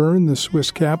in Bern, the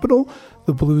Swiss capital.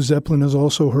 The Blues Zeppelin is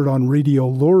also heard on Radio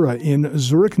Lora in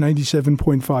Zurich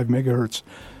 97.5 megahertz.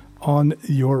 On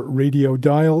your radio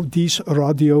dial, Dies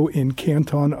Radio in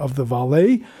Canton of the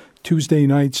Valais, Tuesday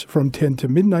nights from 10 to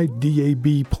midnight,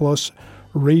 DAB Plus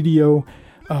Radio,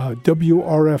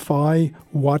 WRFI,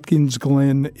 Watkins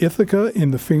Glen, Ithaca in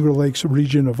the Finger Lakes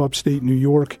region of upstate New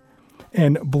York,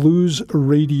 and Blues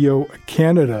Radio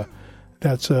Canada.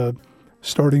 That's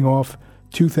starting off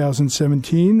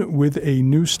 2017 with a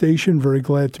new station. Very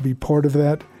glad to be part of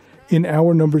that. In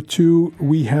hour number 2,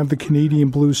 we have the Canadian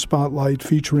Blues Spotlight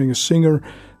featuring a singer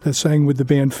that sang with the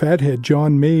band Fathead,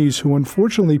 John Mays, who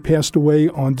unfortunately passed away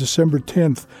on December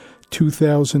 10th,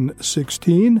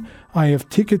 2016. I have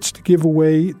tickets to give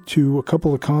away to a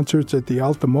couple of concerts at the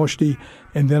Alta Moshti,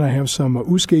 and then I have some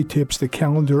Uske tips, the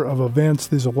calendar of events.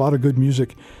 There's a lot of good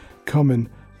music coming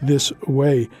this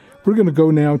way. We're going to go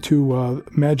now to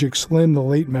Magic Slim, the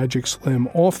late Magic Slim,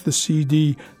 off the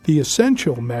CD, The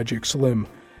Essential Magic Slim.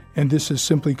 And this is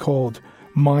simply called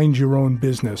Mind Your Own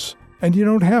Business. And you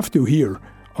don't have to here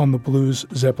on the Blues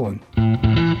Zeppelin.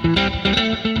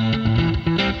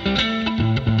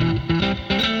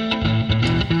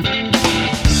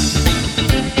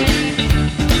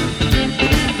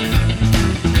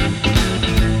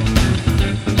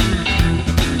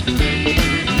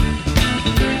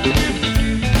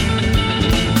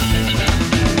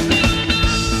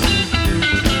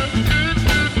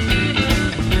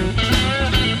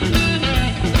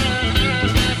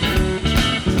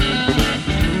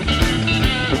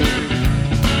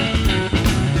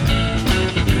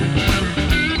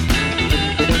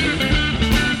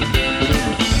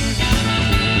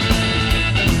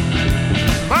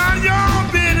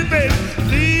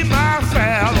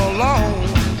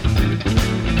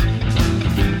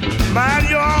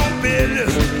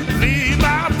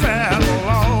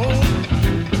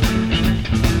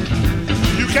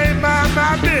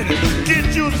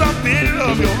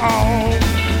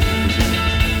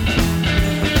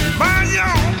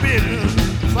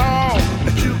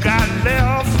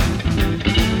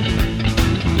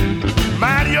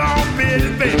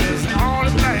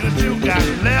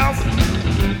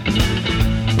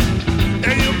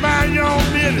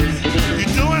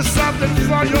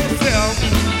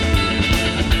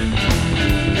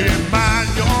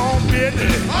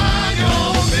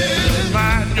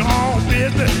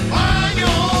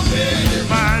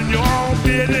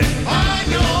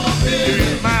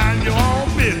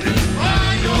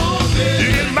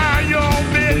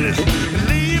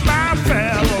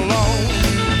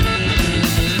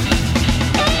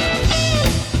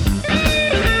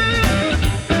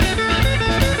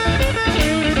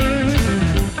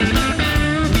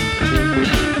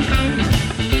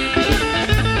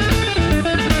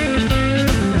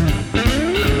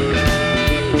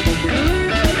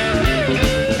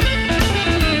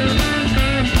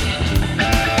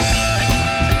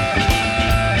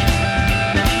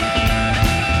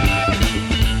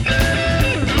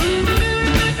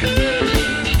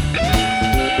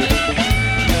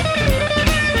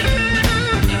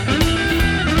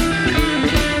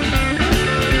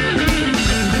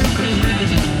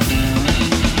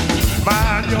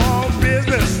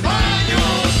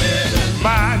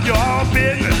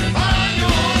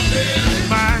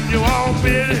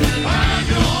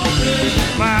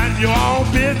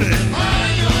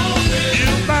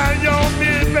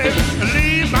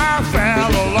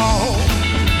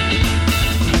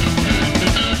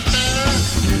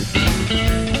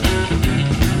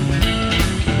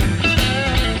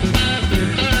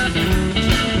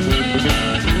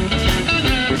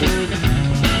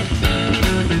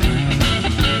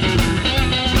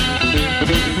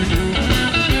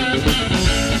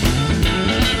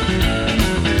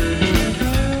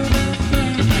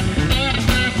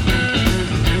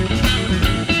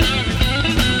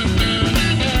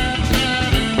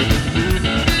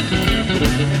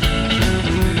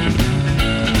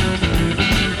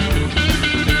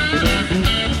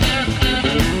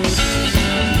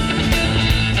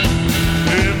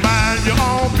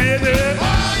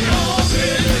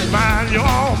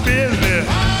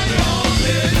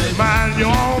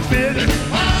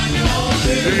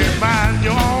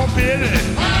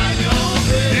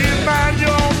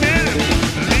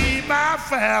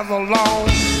 has a long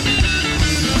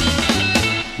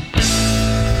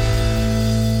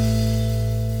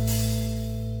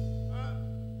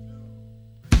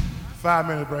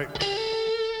 5-minute break.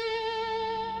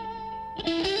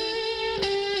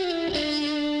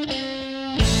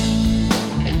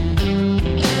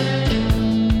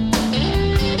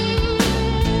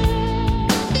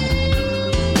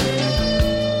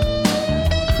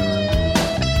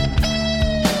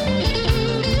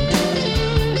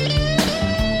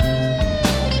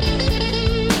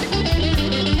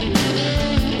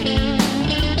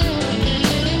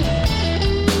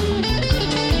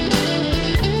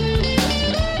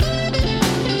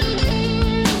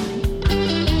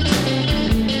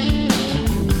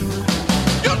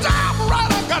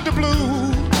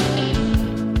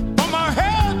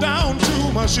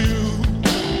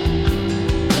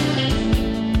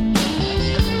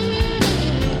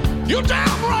 You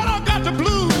damn right I got the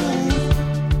blues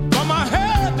from my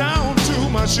head down to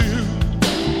my shoes.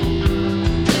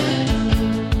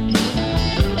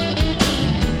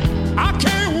 I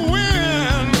can't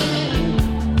win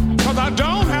 'cause I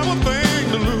don't have a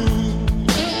thing to lose.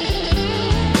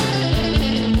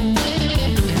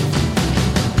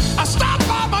 I stopped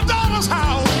by my daughter's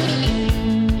house,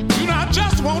 you know I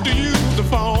just want to use the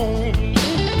phone.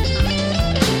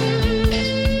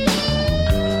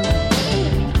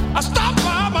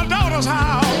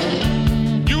 House,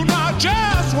 you not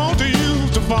just want to use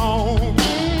the phone.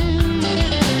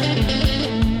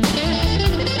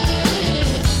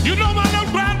 You know my little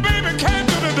grandbaby came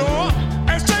to the door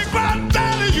and said,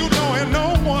 "Granddaddy, you know ain't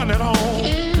no one at home."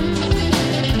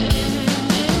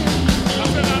 I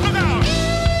said, "Now look out."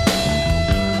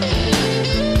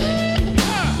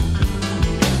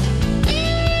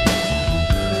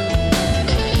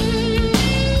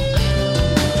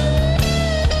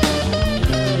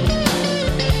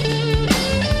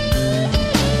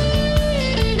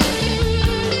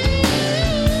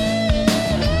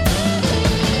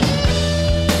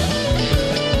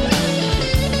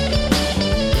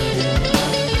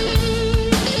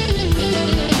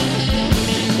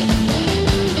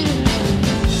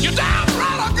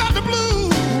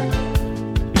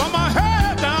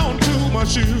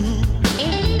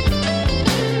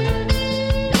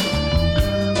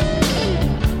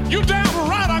 You damn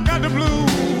right I got the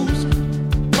blues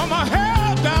from my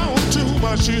head down to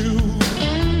my shoes.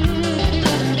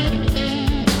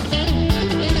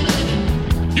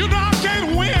 You know I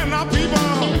can't win now, people,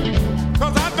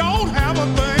 'cause I don't have a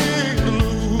thing to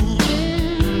lose.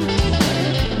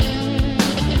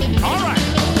 All right.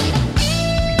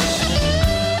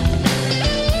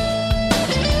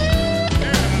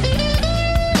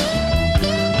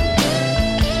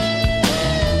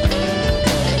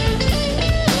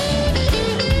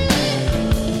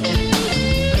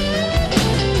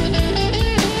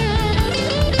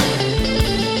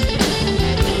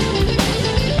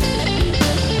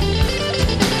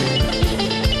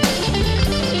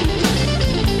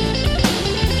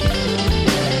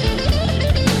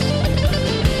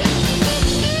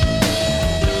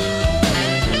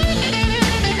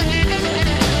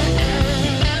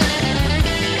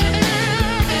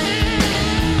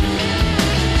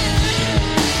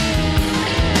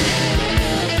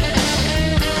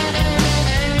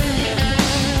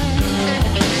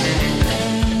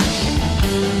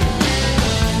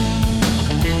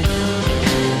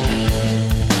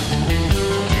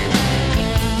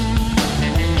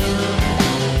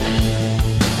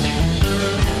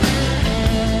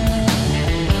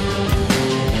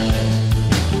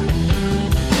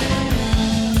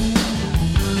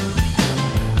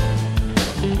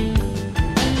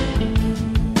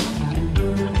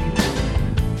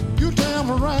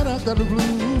 Got the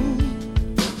blues.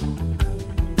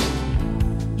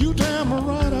 You damn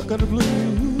right I got the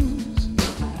blues.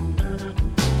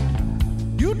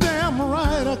 You damn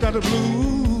right I got the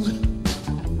blues.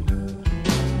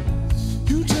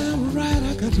 You damn right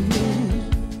I got the blues.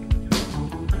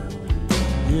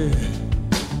 Yeah.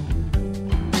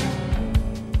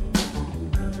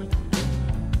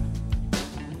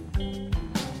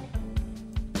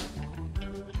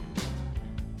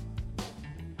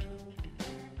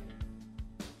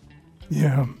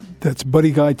 Yeah, that's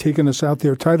Buddy Guy taking us out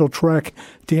there. Title track,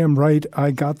 Damn Right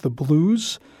I Got the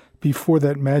Blues. Before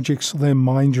that, Magic Slim,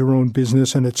 Mind Your Own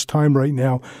Business. And it's time right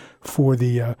now for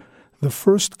the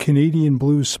first Canadian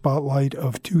Blues Spotlight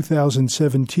of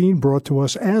 2017, brought to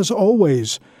us, as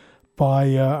always,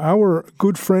 by our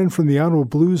good friend from the Ottawa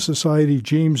Blues Society,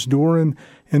 James Doran.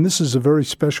 And this is a very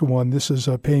special one. This is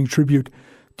paying tribute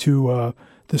to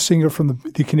the singer from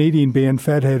the Canadian band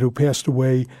Fathead, who passed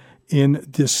away in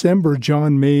December.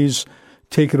 John Mays.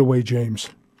 Take it away, James.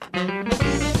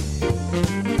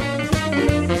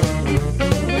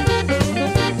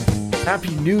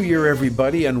 Happy New Year,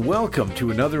 everybody, and welcome to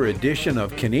another edition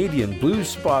of Canadian Blues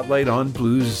Spotlight on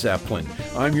Blues Zeppelin.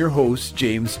 I'm your host,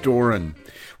 James Doran.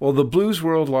 Well, the blues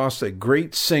world lost a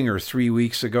great singer 3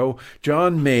 weeks ago.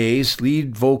 John Mays,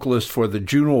 lead vocalist for the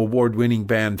Juno Award-winning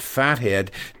band Fathead,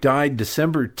 died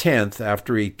December 10th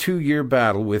after a 2-year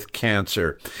battle with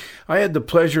cancer. I had the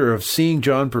pleasure of seeing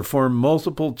John perform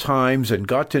multiple times and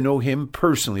got to know him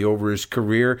personally over his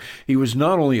career. He was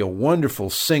not only a wonderful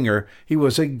singer, he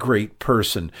was a great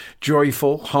person,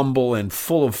 joyful, humble, and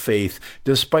full of faith,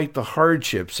 despite the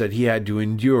hardships that he had to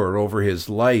endure over his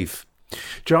life.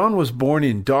 John was born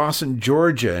in Dawson,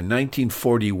 Georgia in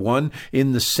 1941,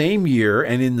 in the same year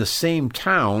and in the same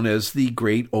town as the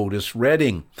great Otis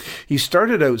Redding. He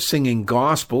started out singing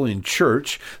gospel in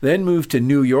church, then moved to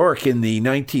New York in the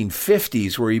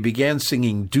 1950s, where he began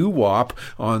singing doo-wop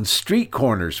on street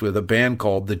corners with a band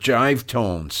called the Jive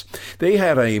Tones. They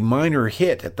had a minor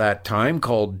hit at that time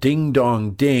called Ding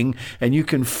Dong Ding, and you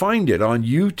can find it on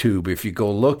YouTube if you go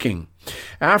looking.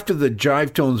 After the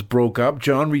Jive Tones broke up,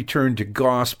 John returned to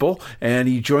gospel, and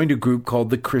he joined a group called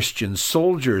the Christian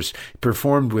Soldiers. He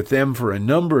performed with them for a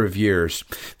number of years.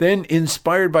 Then,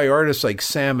 inspired by artists like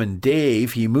Sam and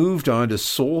Dave, he moved on to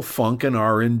soul, funk, and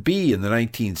R&B in the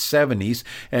 1970s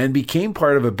and became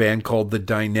part of a band called the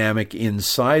Dynamic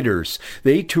Insiders.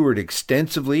 They toured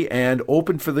extensively and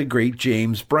opened for the great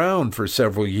James Brown for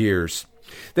several years.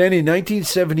 Then in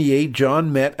 1978,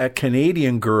 John met a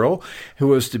Canadian girl who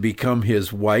was to become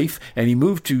his wife, and he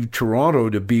moved to Toronto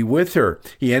to be with her.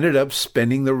 He ended up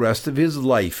spending the rest of his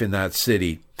life in that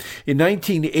city. In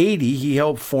 1980, he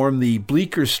helped form the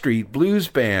Bleecker Street Blues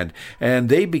Band, and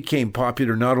they became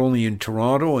popular not only in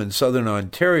Toronto and Southern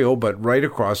Ontario, but right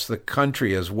across the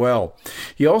country as well.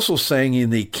 He also sang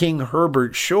in the King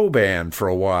Herbert Show Band for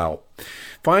a while.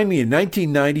 Finally, in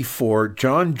 1994,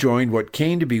 John joined what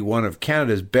came to be one of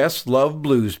Canada's best-loved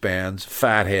blues bands,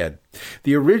 Fathead.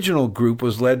 The original group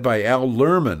was led by Al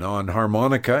Lerman on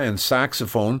harmonica and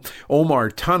saxophone, Omar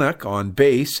Tunnock on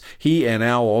bass. He and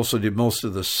Al also did most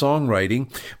of the songwriting.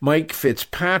 Mike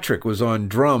Fitzpatrick was on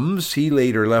drums. He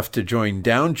later left to join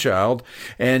Downchild.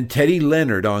 And Teddy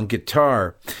Leonard on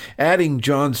guitar. Adding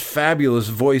John's fabulous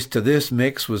voice to this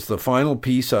mix was the final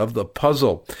piece of the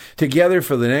puzzle. Together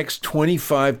for the next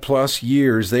 25-plus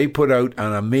years, they put out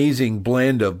an amazing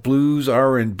blend of blues,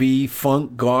 R&B,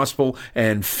 funk, gospel,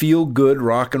 and feel-good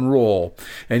rock and roll.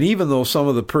 And even though some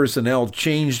of the personnel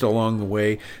changed along the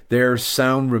way, their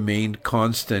sound remained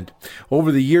constant.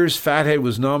 Over the years, Fathead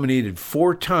was nominated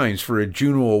 4 times for a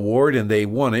Juno Award, and they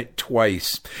won it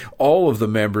twice. All of the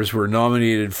members were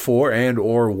nominated for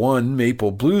and/or won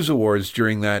Maple Blues Awards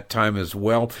during that time as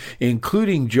well,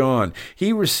 including John.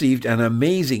 He received an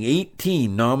amazing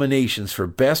 18 nominations for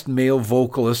Best Male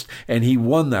Vocalist, and he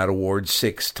won that award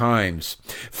 6 times.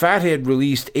 Fathead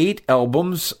released 8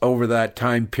 albums over that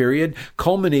time period,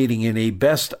 culminating in a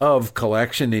best-of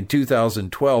collection in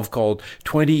 2012 called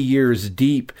 20 Years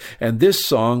Deep. And this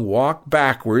song, Walk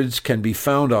Backwards, can be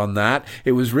found on that.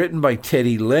 It was written by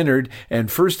Teddy Leonard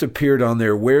and first appeared on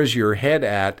their Where's Your Head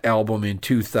At album in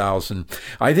 2000.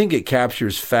 I think it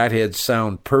captures Fathead's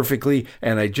sound perfectly,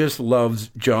 and I just love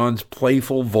John's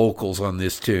playful vocals on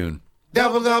this tune.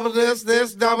 Double, double this,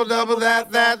 double, double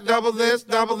that, double this,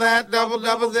 double that, double,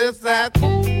 double this, that.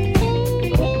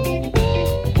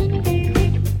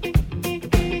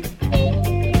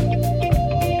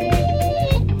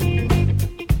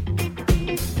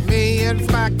 Me and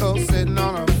Flacco sitting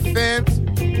on a fence,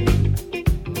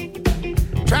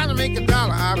 trying to make $1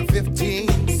 out of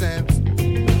 15 cents.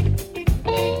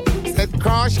 Said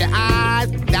cross your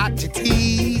eyes, dot your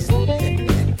T's.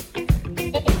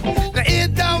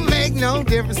 It don't make no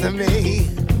difference to me.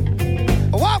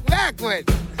 Walk backward.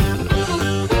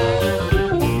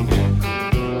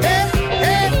 Hey,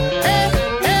 hey, hey,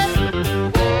 hey.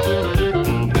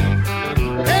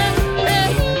 Hey, hey,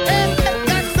 hey.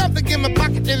 Got something in my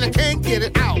pocket and I can't get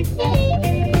it out.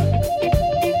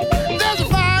 There's a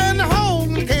fire in the hole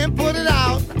and can't put it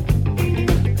out.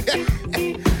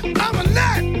 I'm a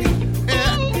nut,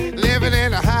 living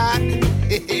in a hut.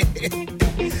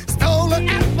 Stole an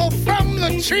apple from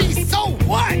the tree, so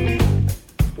what?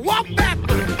 Walk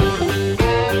backward.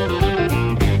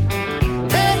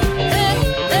 Hey, hey,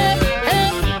 hey, hey.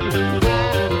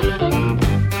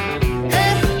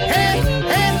 Hey, hey,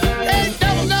 hey, hey.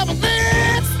 Double, double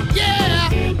this, yeah.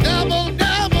 Double,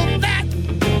 double that.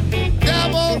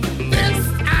 Double this,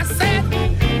 I said.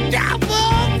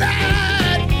 Double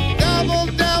that. Double,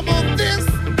 double this,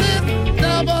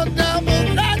 double, double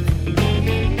that.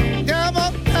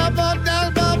 Double, double,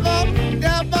 double, double,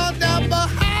 double.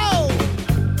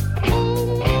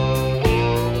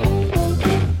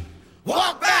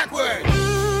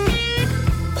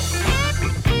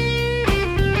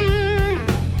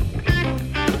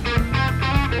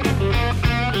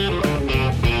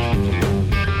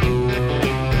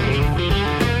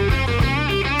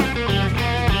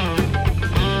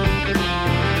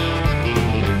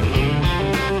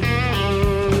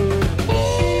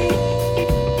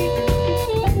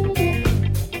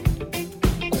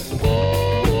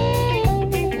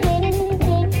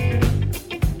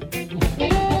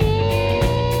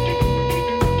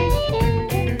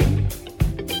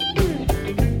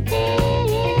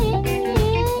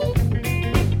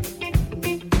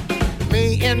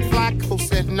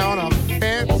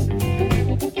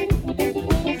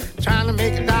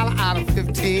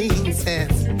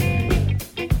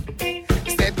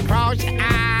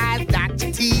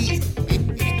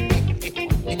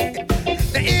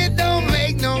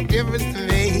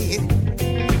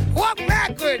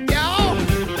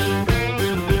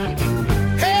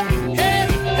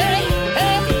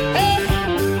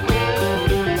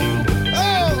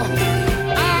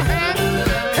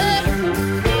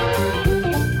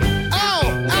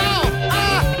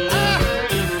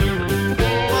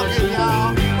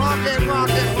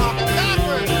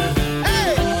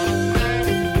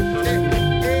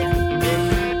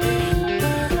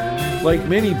 Like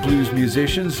many blues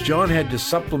musicians, John had to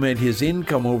supplement his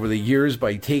income over the years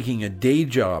by taking a day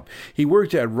job. He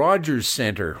worked at Rogers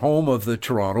Centre, home of the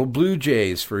Toronto Blue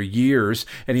Jays, for years,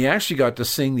 and he actually got to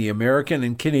sing the American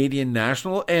and Canadian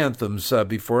national anthems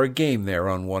before a game there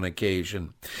on one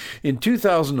occasion. In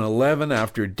 2011,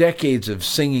 after decades of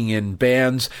singing in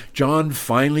bands, John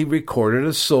finally recorded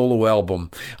a solo album.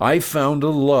 I Found a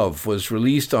Love was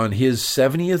released on his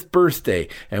 70th birthday,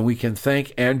 and we can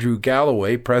thank Andrew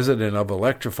Galloway, president of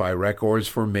Electrify Records,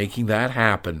 for making that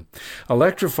happen.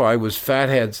 Electrify was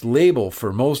Fathead's label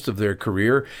for most of their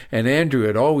career, and Andrew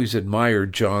had always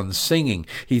admired John's singing.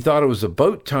 He thought it was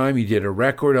about time he did a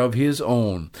record of his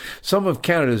own. Some of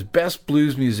Canada's best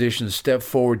blues musicians stepped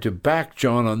forward to back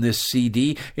John on this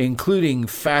CD, including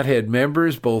Fathead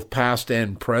members, both past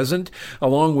and present,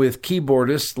 along with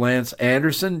keyboardists Lance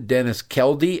Anderson, Dennis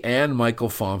Keldy, and Michael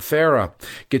Fonfara.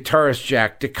 Guitarist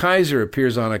Jack DeKaiser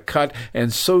appears on a cut,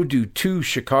 and so do two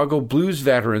Chicago blues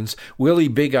veterans, Willie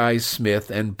Big Eyes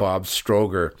Smith and Bob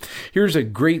Stroger. Here's a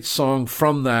great song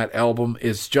from that album.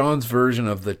 It's John's version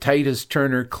of the Titus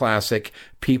Turner classic,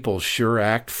 People Sure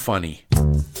Act Funny.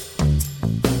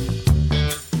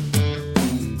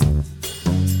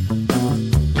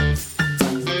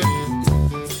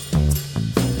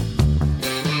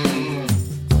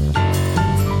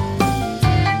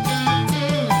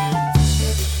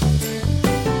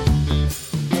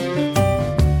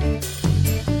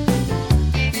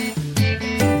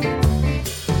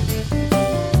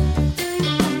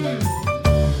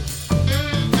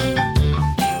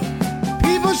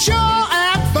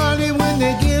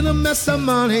 Some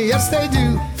money, yes they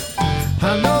do.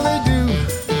 I know they do.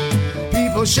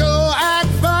 People sure act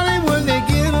funny when they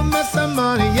get a mess of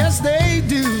money, yes they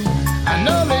do. I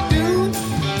know they do.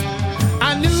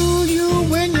 I knew you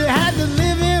when you had to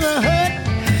live in a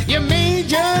hut. You made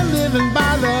your living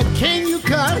by the cane you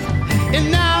cut,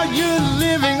 and now you're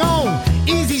living on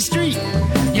Easy Street.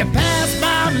 You pass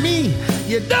by me,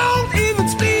 you don't even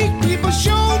speak. People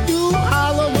sure do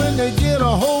holler when they get a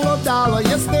whole dollar,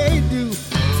 yes they do.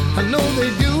 I know they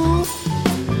do.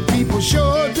 People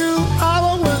sure do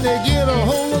holler when they get a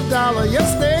whole dollar.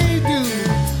 Yes, they do.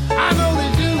 I know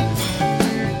they do.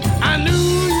 I knew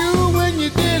you when you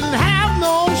didn't have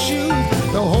no shoes.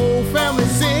 The whole family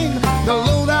sing the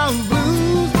lowdown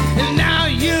blues, and now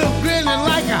you're grinning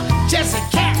like a Jesse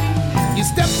cat. You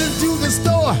stepped into the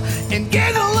store and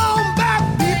get along back.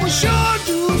 People sure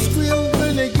do squeal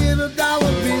when they get a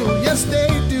dollar bill. Yes, they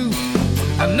do.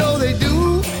 I know they do.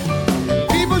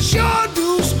 Sure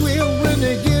do squeal when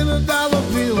they get a dollar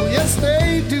bill. Yes,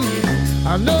 they do.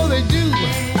 I know they do.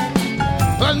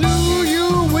 I knew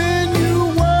you when you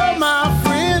were my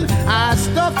friend. I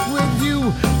stuck with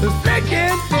you thick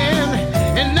and thin,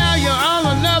 and now you're on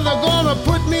another gonna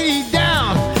put me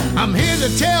down. I'm here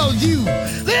to tell you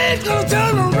they ain't gonna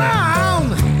turn around.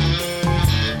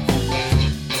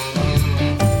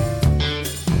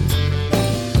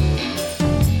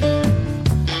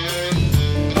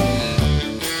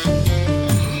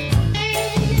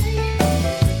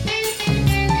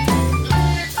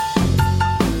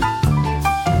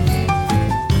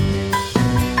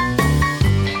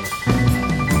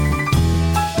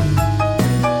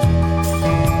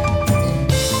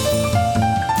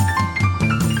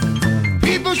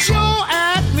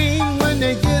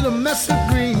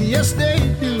 Yes, they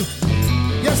do.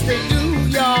 Yes, they do,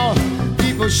 y'all.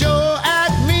 People sure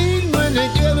act mean when they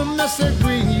get a mess of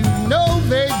green. You know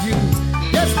they do.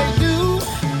 Yes, they do.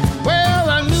 Well,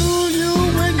 I knew you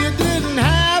when you didn't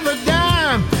have a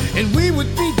dime, and we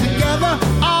would be together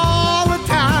all the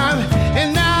time.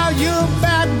 And now you're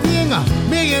back being a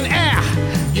millionaire.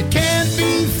 You can't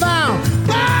be found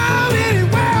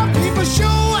anywhere. People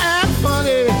sure act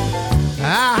funny.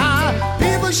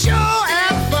 People sure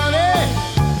act funny.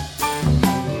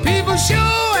 People sure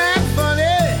act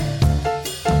funny.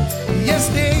 Yes,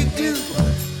 they do.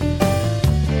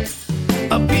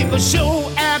 People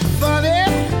sure act funny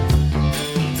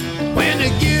when they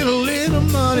get a little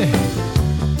money.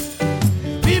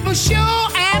 People sure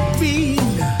act mean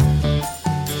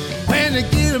when they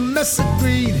get a mess of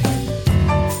greed.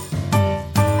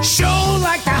 Sure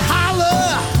like to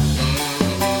holler,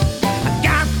 I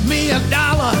got me a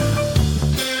dollar.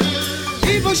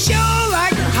 People sure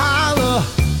like to holler,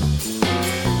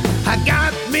 I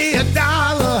got me a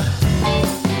dollar.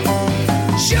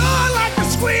 Sure like to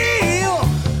squeal,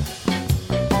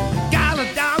 got a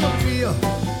dollar bill.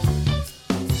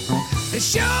 They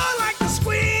sure like to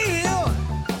squeal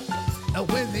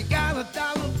when they got a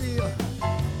dollar bill.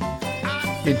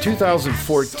 In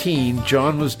 2014,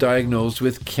 John was diagnosed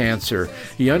with cancer.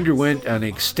 He underwent an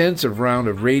extensive round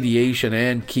of radiation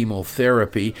and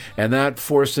chemotherapy, and that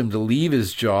forced him to leave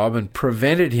his job and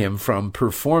prevented him from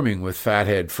performing with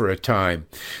Fathead for a time.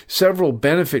 Several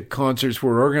benefit concerts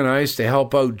were organized to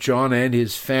help out John and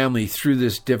his family through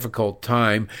this difficult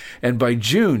time, and by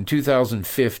June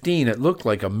 2015, it looked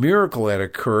like a miracle had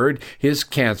occurred. His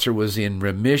cancer was in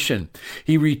remission.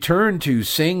 He returned to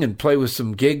sing and play with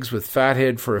some gigs with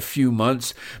Fathead for a few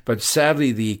months, but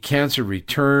sadly the cancer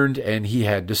returned and he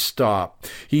had to stop.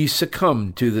 He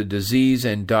succumbed to the disease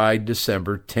and died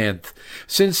December 10th.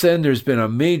 Since then, there's been a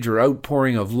major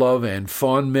outpouring of love and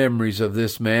fond memories of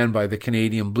this man by the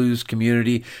Canadian blues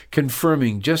community,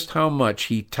 confirming just how much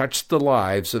he touched the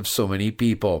lives of so many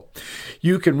people.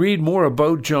 You can read more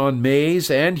about John Mays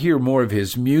and hear more of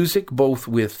his music, both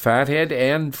with Fathead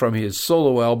and from his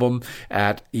solo album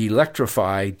at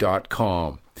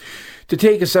electrify.com. To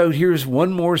take us out, here's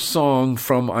one more song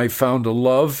from I Found a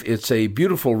Love. It's a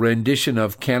beautiful rendition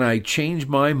of Can I Change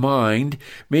My Mind,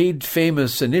 made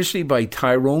famous initially by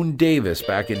Tyrone Davis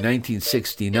back in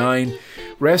 1969.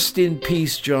 Rest in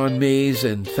peace, John Mays,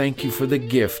 and thank you for the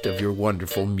gift of your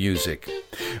wonderful music.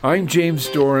 I'm James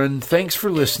Doran. Thanks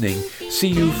for listening. See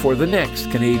you for the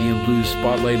next Canadian Blues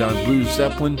Spotlight on Blues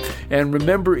Zeppelin. And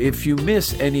remember, if you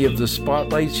miss any of the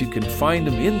spotlights, you can find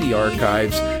them in the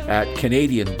archives at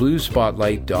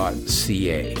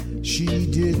CanadianBluesSpotlight.ca. She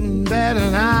didn't bat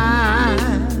an eye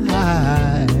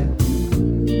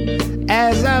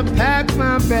as I packed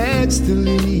my bags to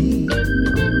leave.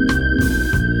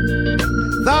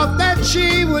 Thought that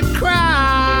she would cry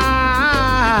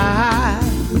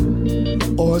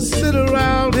or sit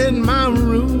around in my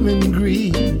room and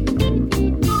grieve.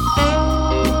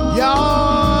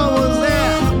 Y'all was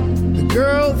there, the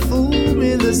girl fooled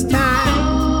me this time.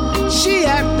 She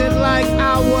acted like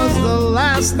I was the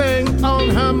last thing on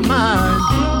her mind.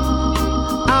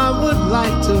 I would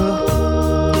like to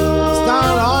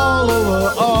start all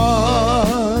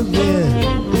over again.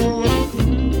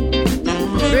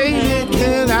 Baby,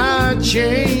 can I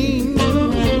change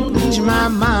my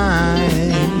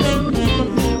mind?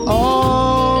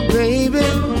 Oh, baby,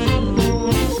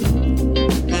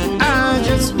 I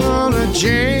just wanna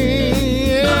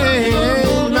change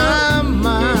my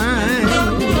mind.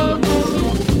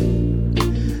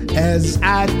 As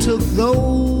I took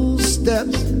those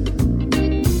steps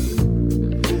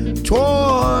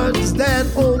towards that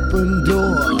open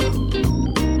door,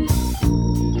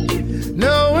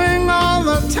 knowing all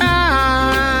the time,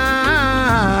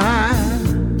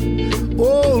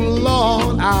 oh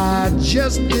Lord, I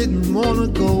just didn't wanna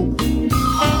go.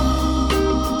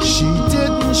 She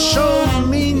didn't show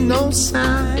me no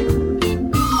sign,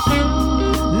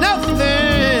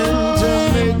 nothing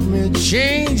to make me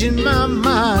change in my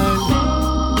mind.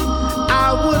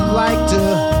 I would like to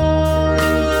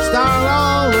start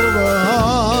all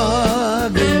over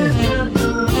again.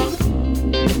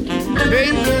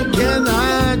 Baby, can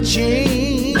I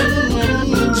change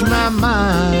my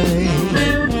mind?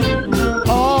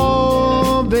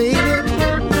 Oh, baby,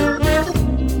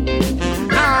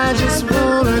 I just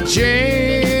wanna change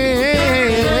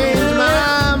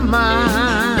my mind.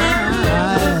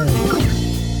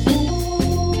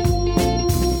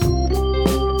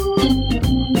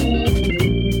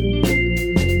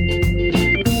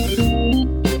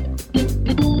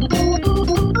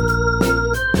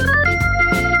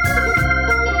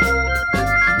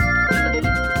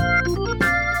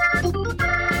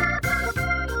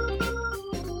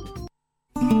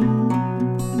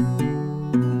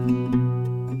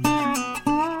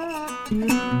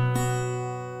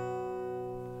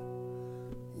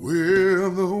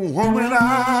 Well, the woman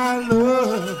I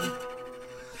love,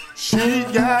 she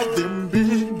got them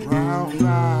big brown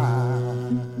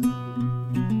eyes.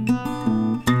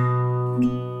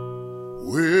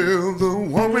 Well, the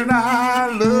woman I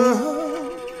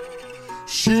love,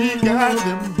 she got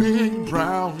them big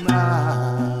brown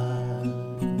eyes.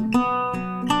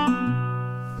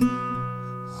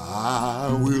 I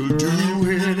will do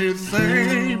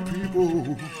anything,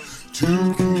 people,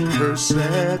 to keep her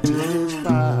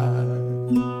satisfied.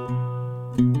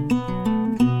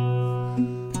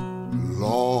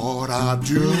 Lord, I'll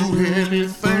do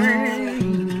anything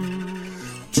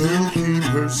to keep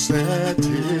her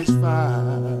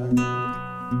satisfied.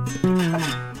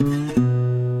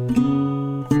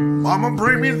 Mama,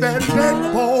 bring me that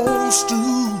neck bone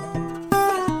stew.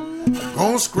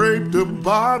 Gonna scrape the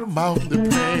bottom of the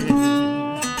pan.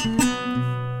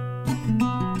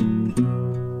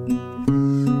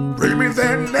 Bring me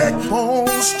that neck bone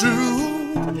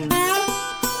stew.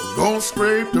 Gonna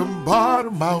scrape the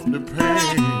bottom of the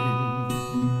pan.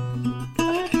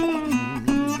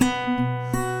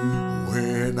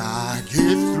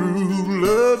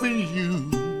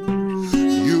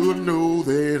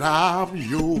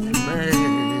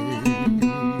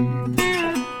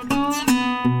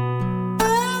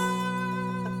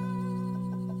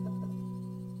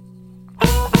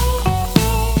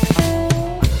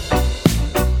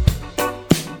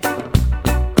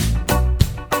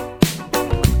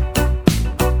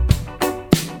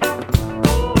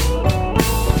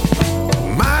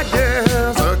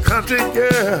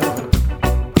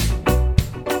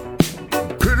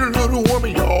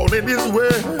 this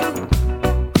world,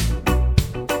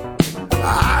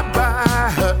 I'd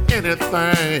buy her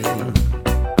anything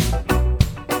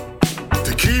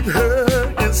to keep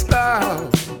her in style.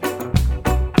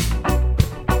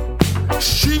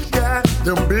 She got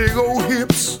them big old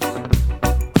hips,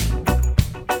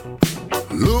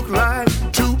 look like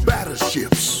two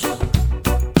battleships,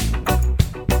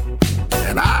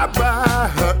 and I buy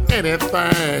her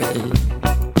anything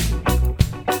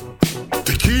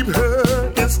to keep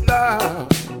her in style.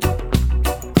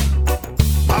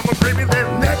 Mama, bring me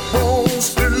that neck bone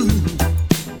stew,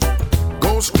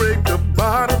 gon' scrape the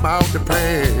bottom out the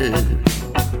pan.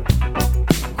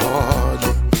 Oh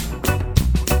yeah,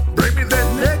 bring me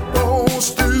that neck bone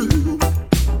stew,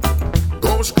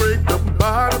 gon' scrape the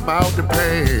bottom out the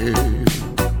pan.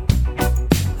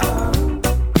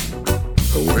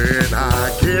 When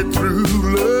I get through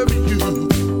loving you,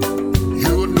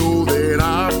 you'll know that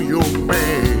I'm your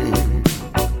man.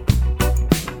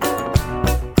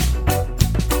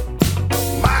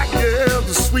 My girl's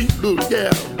a sweet little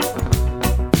gal,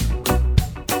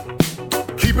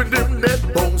 keeping them neck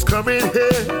bones coming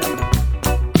here.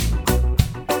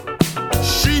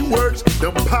 She works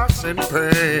them pots and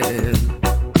pans,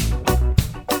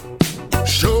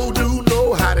 sure do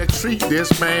know how to treat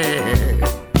this man.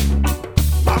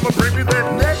 Mama, bring me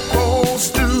that neck bone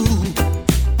stew,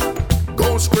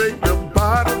 gon' scrape the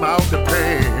bottom out the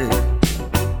pan.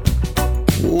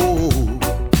 Whoa,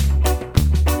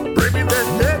 bring me that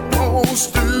neck bone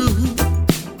stew,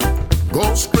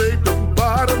 gon' scrape the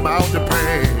bottom out the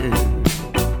pan.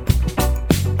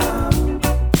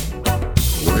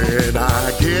 When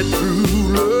I get through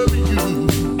loving you,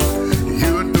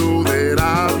 you know that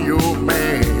I'm your man.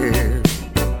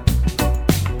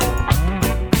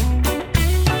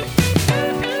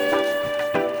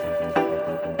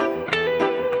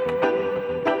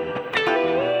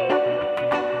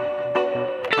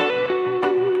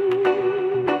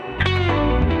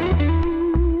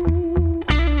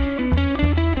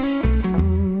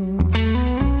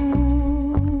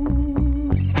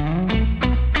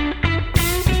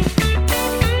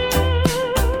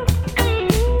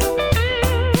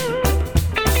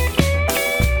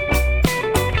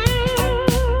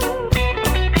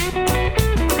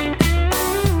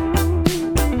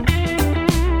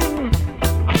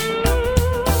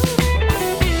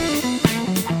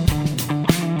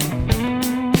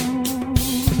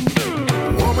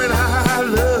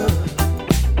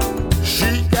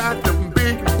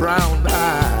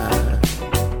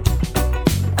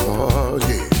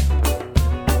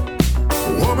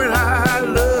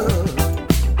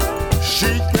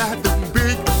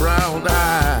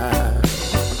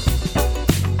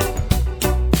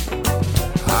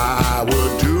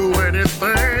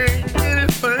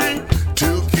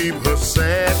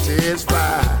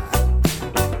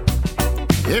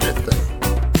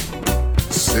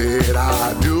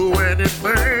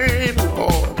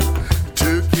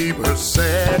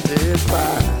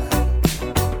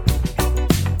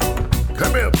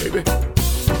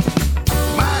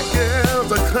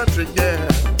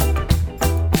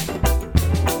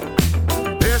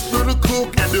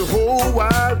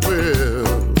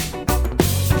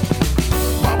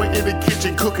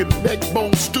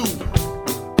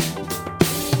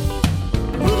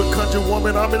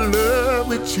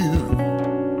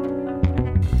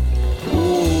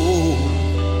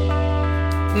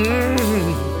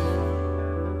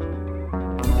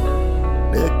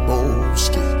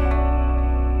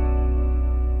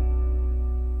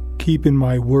 Keeping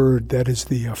My Word, that is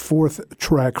the fourth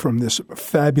track from this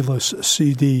fabulous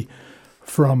CD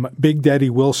from Big Daddy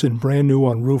Wilson, brand new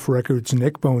on Roof Records,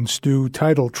 Neckbone Stew,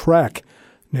 title track,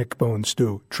 Neckbone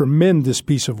Stew. Tremendous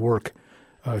piece of work,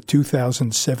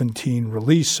 2017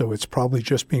 release, so it's probably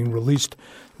just being released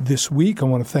this week. I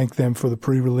want to thank them for the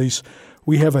pre-release.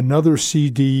 We have another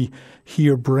CD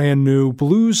here, brand new,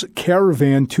 Blues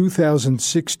Caravan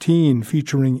 2016,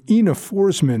 featuring Ina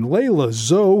Forsman, Layla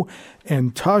Zoe,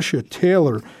 and Tasha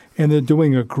Taylor. And they're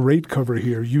doing a great cover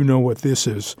here. You know what this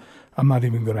is. I'm not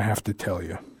even going to have to tell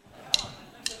you.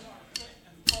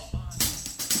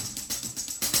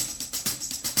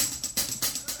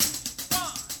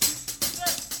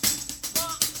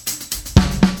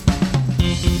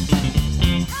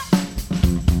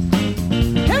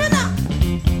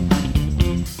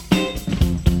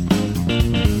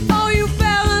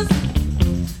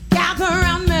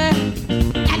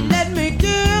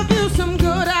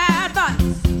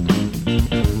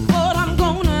 But I'm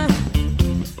gonna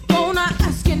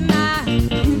ask you now.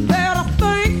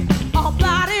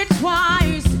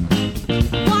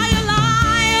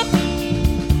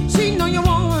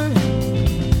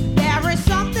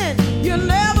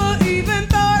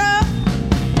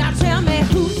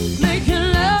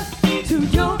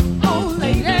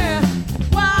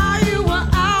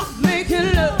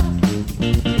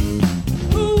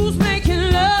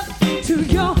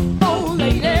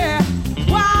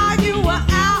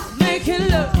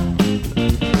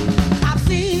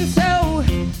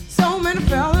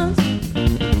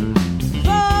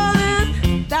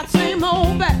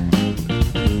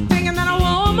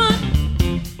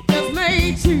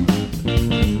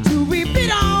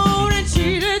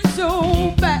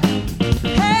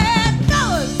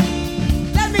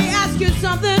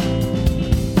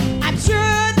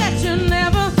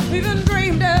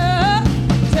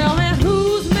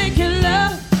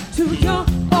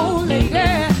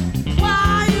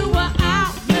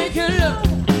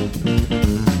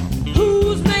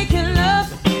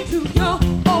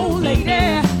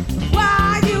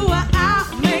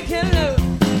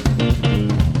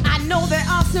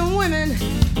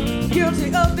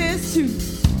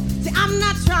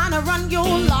 to run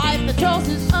your life. The choice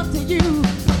is up to you.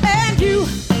 And you,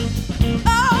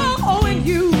 oh, and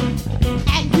you,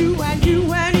 and you, and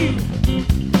you, and you,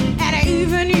 and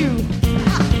even you.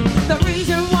 The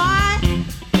reason why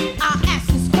I ask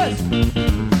this question,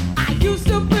 I used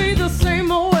to be the same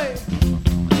way.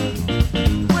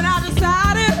 When I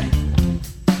decided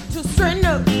to straighten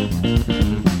up,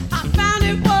 I found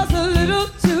it was a little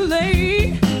too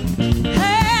late.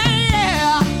 Hey,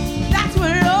 yeah, that's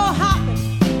when it all happened.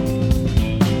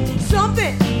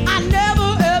 Something I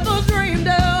never ever dreamed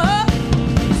of.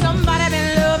 Somebody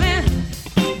been loving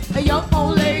your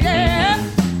old lady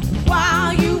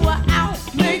while you were out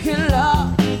making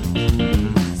love.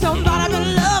 Somebody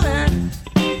been loving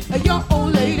your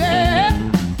old lady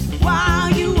while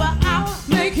you were out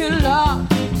making love.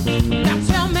 Now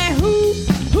tell me who,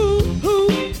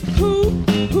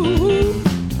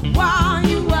 while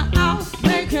you were out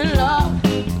making love.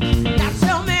 Now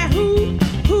tell me who,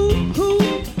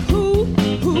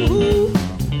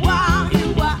 while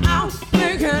you were out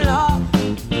making love.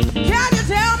 Can you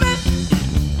tell me?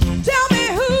 Tell me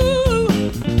who?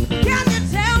 Can you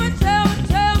tell me? Tell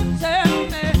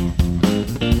me?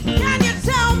 Can you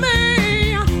tell me?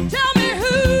 Tell me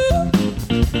who?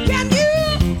 Can you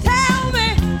tell me?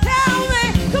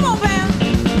 Come on, man.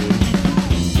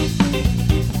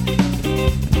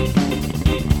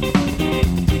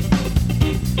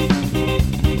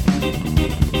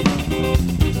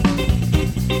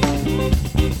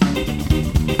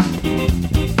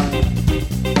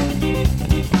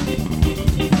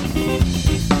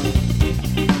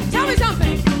 Tell me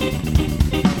something.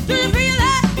 Do you feel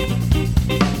that?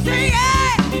 Say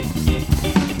yeah.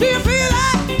 Do you feel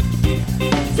that?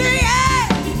 Say yeah.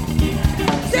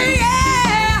 Say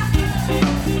yeah.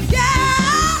 Yeah.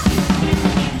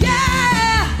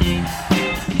 Yeah.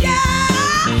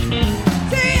 Yeah.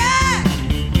 Say yeah.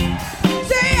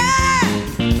 Say yeah.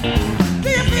 Do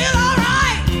you feel all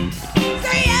right?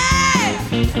 Say yeah.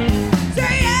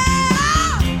 Say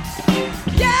yeah.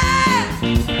 Yeah. Yeah. Yeah.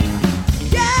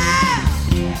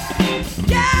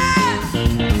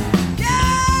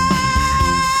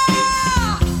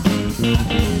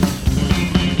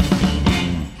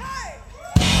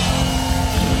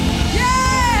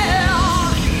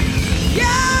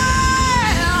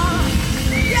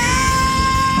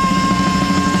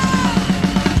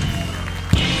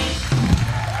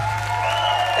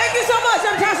 Thank you so much.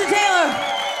 I'm Tasha Taylor.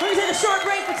 We're going to take a short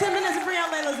break for 10 minutes and bring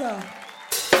out Layla Zoe.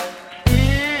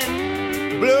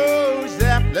 Blue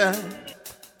Zeppelin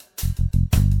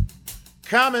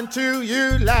coming to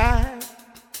you live.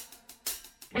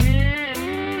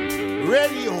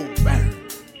 Radio burn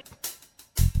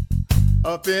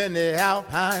up in the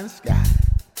alpine sky.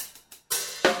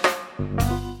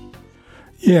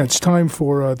 Yeah, it's time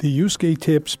for the Yusuke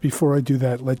tips. Before I do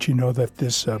that, let you know that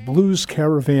this Blues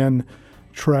Caravan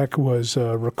track was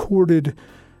recorded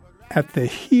at the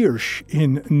Hirsch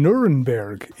in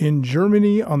Nuremberg in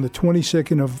Germany on the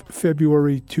 22nd of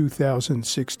February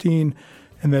 2016,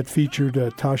 and that featured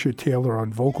Tasha Taylor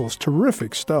on vocals.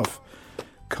 Terrific stuff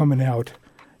coming out.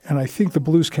 And I think the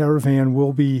Blues Caravan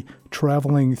will be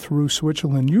traveling through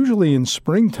Switzerland. Usually in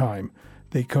springtime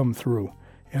they come through,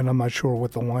 and I'm not sure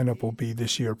what the lineup will be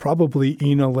this year. Probably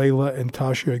Ina, Layla, and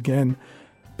Tasha again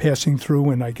passing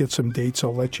through, and I get some dates,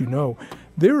 I'll let you know.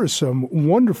 There is some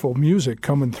wonderful music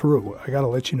coming through. I got to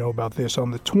let you know about this.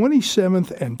 On the 27th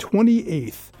and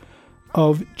 28th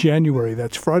of January,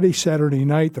 that's Friday, Saturday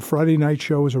night. The Friday night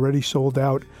show is already sold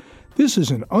out. This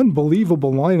is an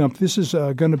unbelievable lineup. This is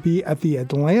going to be at the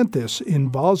Atlantis in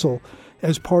Basel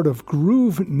as part of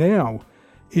Groove Now.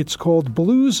 It's called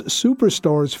Blues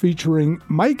Superstars, featuring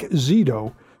Mike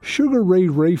Zito, Sugar Ray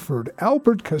Rayford,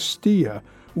 Albert Castilla,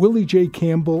 Willie J.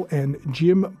 Campbell, and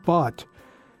Jim Bott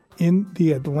in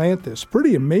the Atlantis.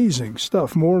 Pretty amazing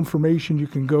stuff. More information, you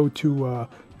can go to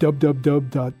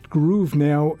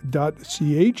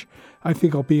www.groovenow.ch. I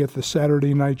think I'll be at the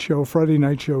Saturday night show. Friday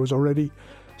night show is already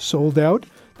sold out.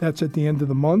 That's at the end of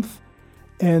the month.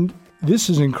 And this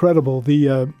is incredible.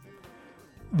 The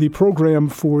program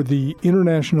for the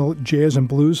International Jazz and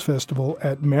Blues Festival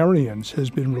at Marion's has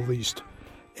been released.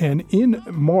 And in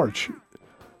March,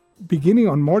 beginning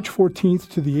on March 14th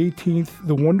to the 18th,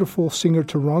 the wonderful singer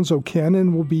Toronzo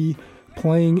Cannon will be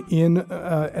playing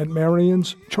at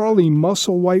Marion's. Charlie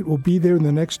Musselwhite will be there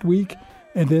the next week,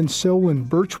 and then Selwyn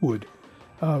Birchwood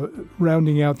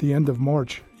rounding out the end of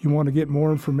March. You want to get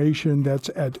more information, that's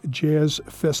at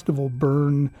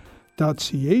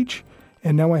jazzfestivalbern.ch.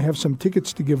 And now I have some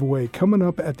tickets to give away. Coming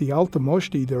up at the Alta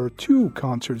Moshti, there are two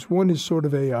concerts. One is sort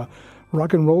of a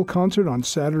rock and roll concert on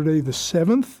Saturday the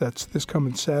 7th. That's this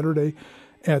coming Saturday.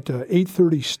 At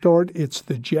 8:30 start, it's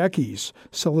the Jackies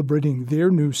celebrating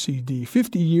their new CD,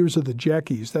 50 Years of the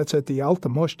Jackies. That's at the Alta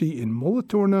Moshti in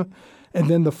Mulatorna. And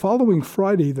then the following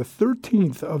Friday, the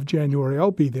 13th of January,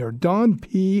 I'll be there. Don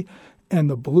P. and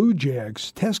the Blue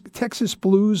Jags, Texas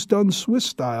Blues done Swiss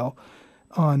style,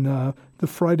 on the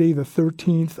Friday, the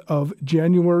 13th of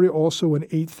January, also an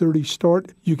 8:30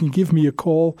 start. You can give me a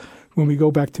call when we go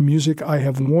back to music. I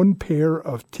have one pair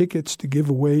of tickets to give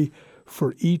away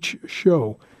for each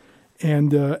show.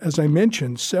 And as I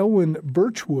mentioned, Selwyn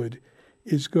Birchwood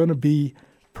is going to be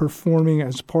performing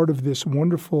as part of this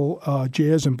wonderful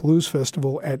jazz and blues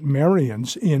festival at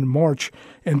Marion's in March.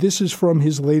 And this is from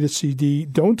his latest CD,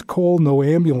 Don't Call No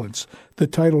Ambulance, the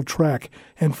title track.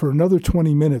 And for another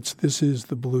 20 minutes, this is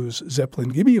the Blues Zeppelin.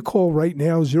 Give me a call right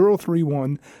now,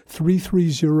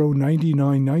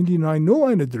 031-330-9999.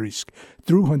 Null Drisk,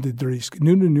 Druhundred Drisk,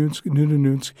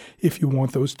 Nunanunsk, if you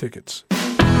want those tickets.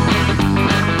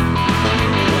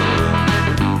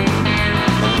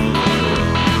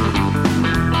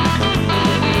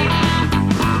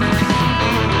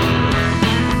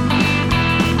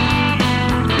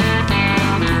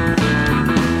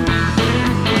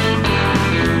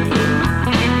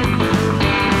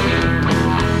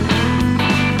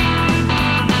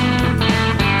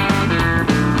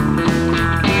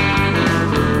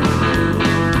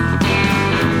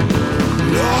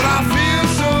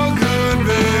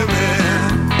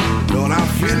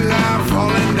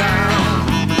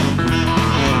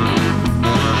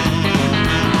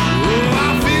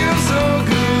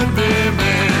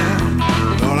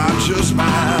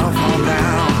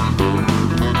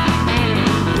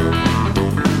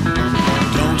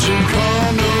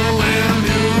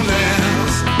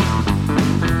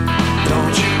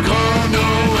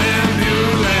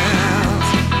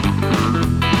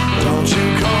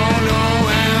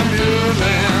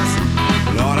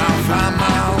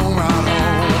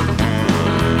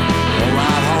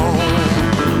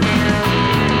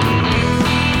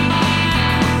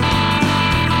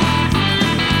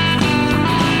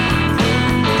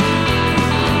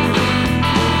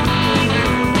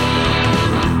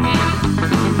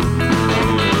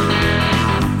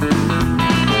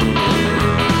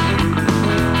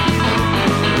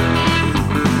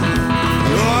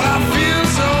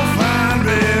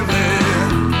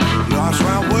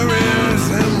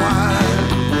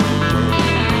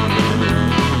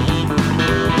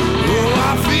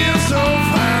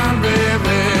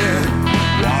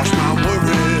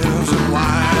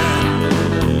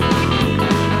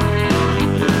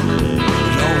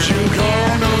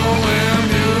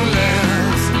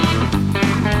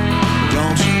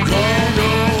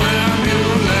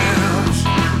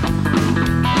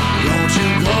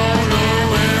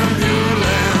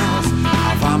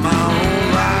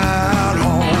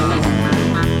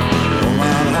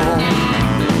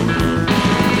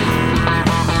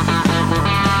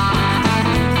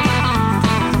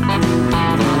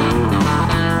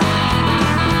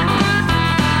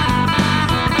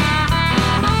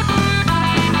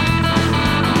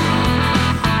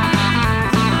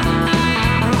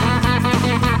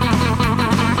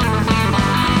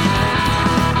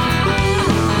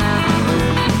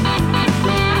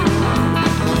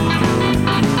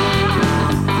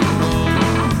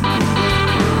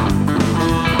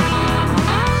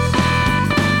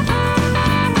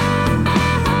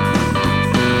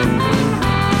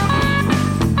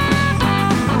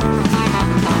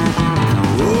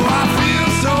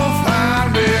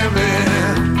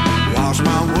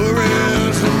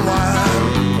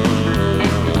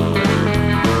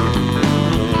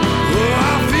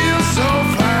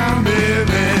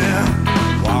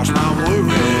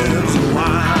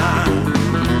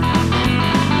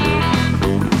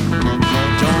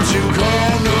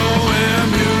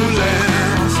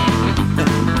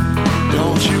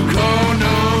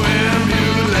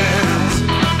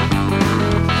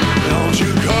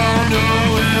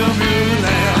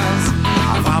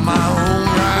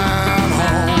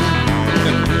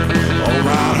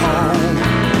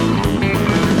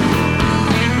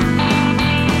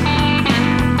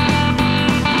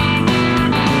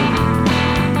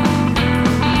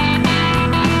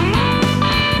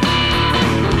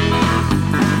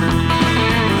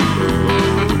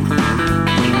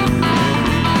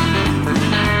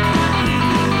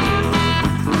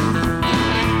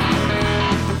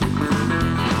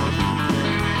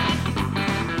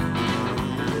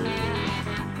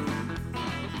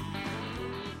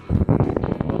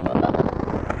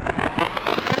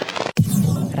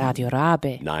 Radio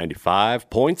Rabe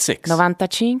 95.6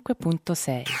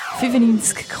 95.6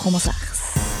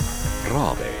 95,6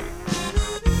 Rabe.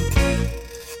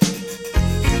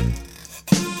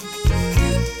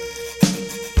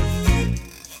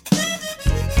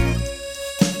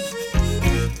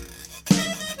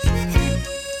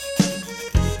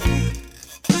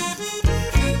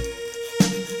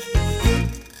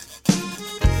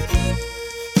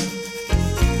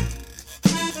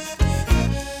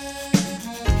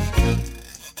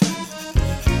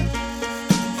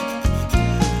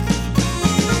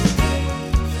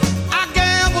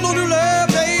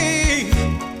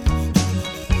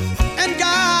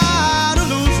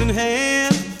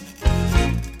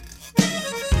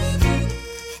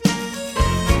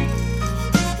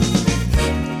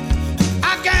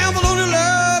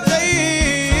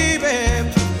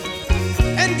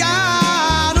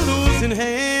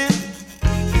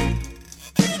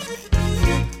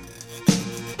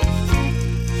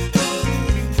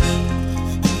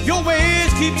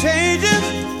 changing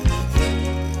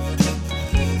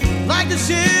like the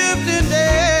shifting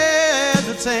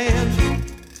desert sand.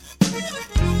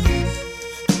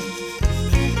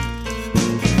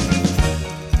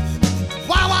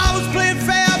 While I was playing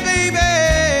fair, baby,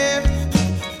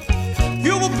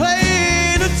 you were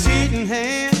playing a cheating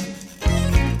hand.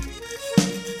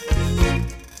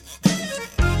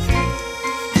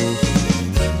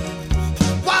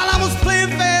 While I was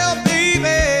playing fair,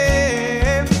 baby,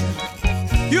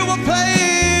 you were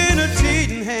playing a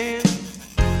cheating hand.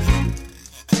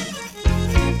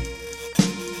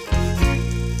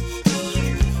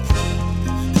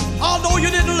 Although you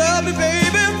didn't love me,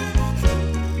 baby,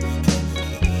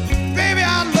 baby,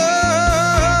 I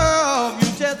love you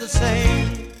just the same.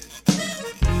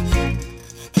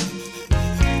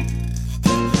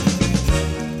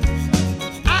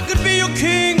 I could be your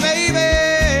king, baby,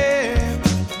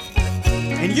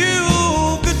 and you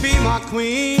could be my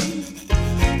queen.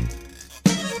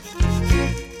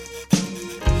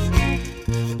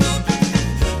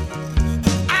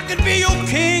 I could be your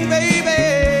king, baby,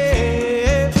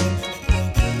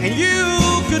 and you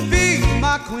could be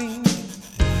my queen.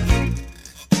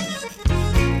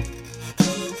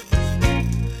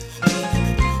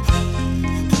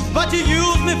 But you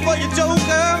used me for your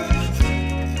joker,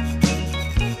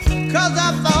 'cause I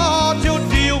thought your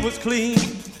deal was clean.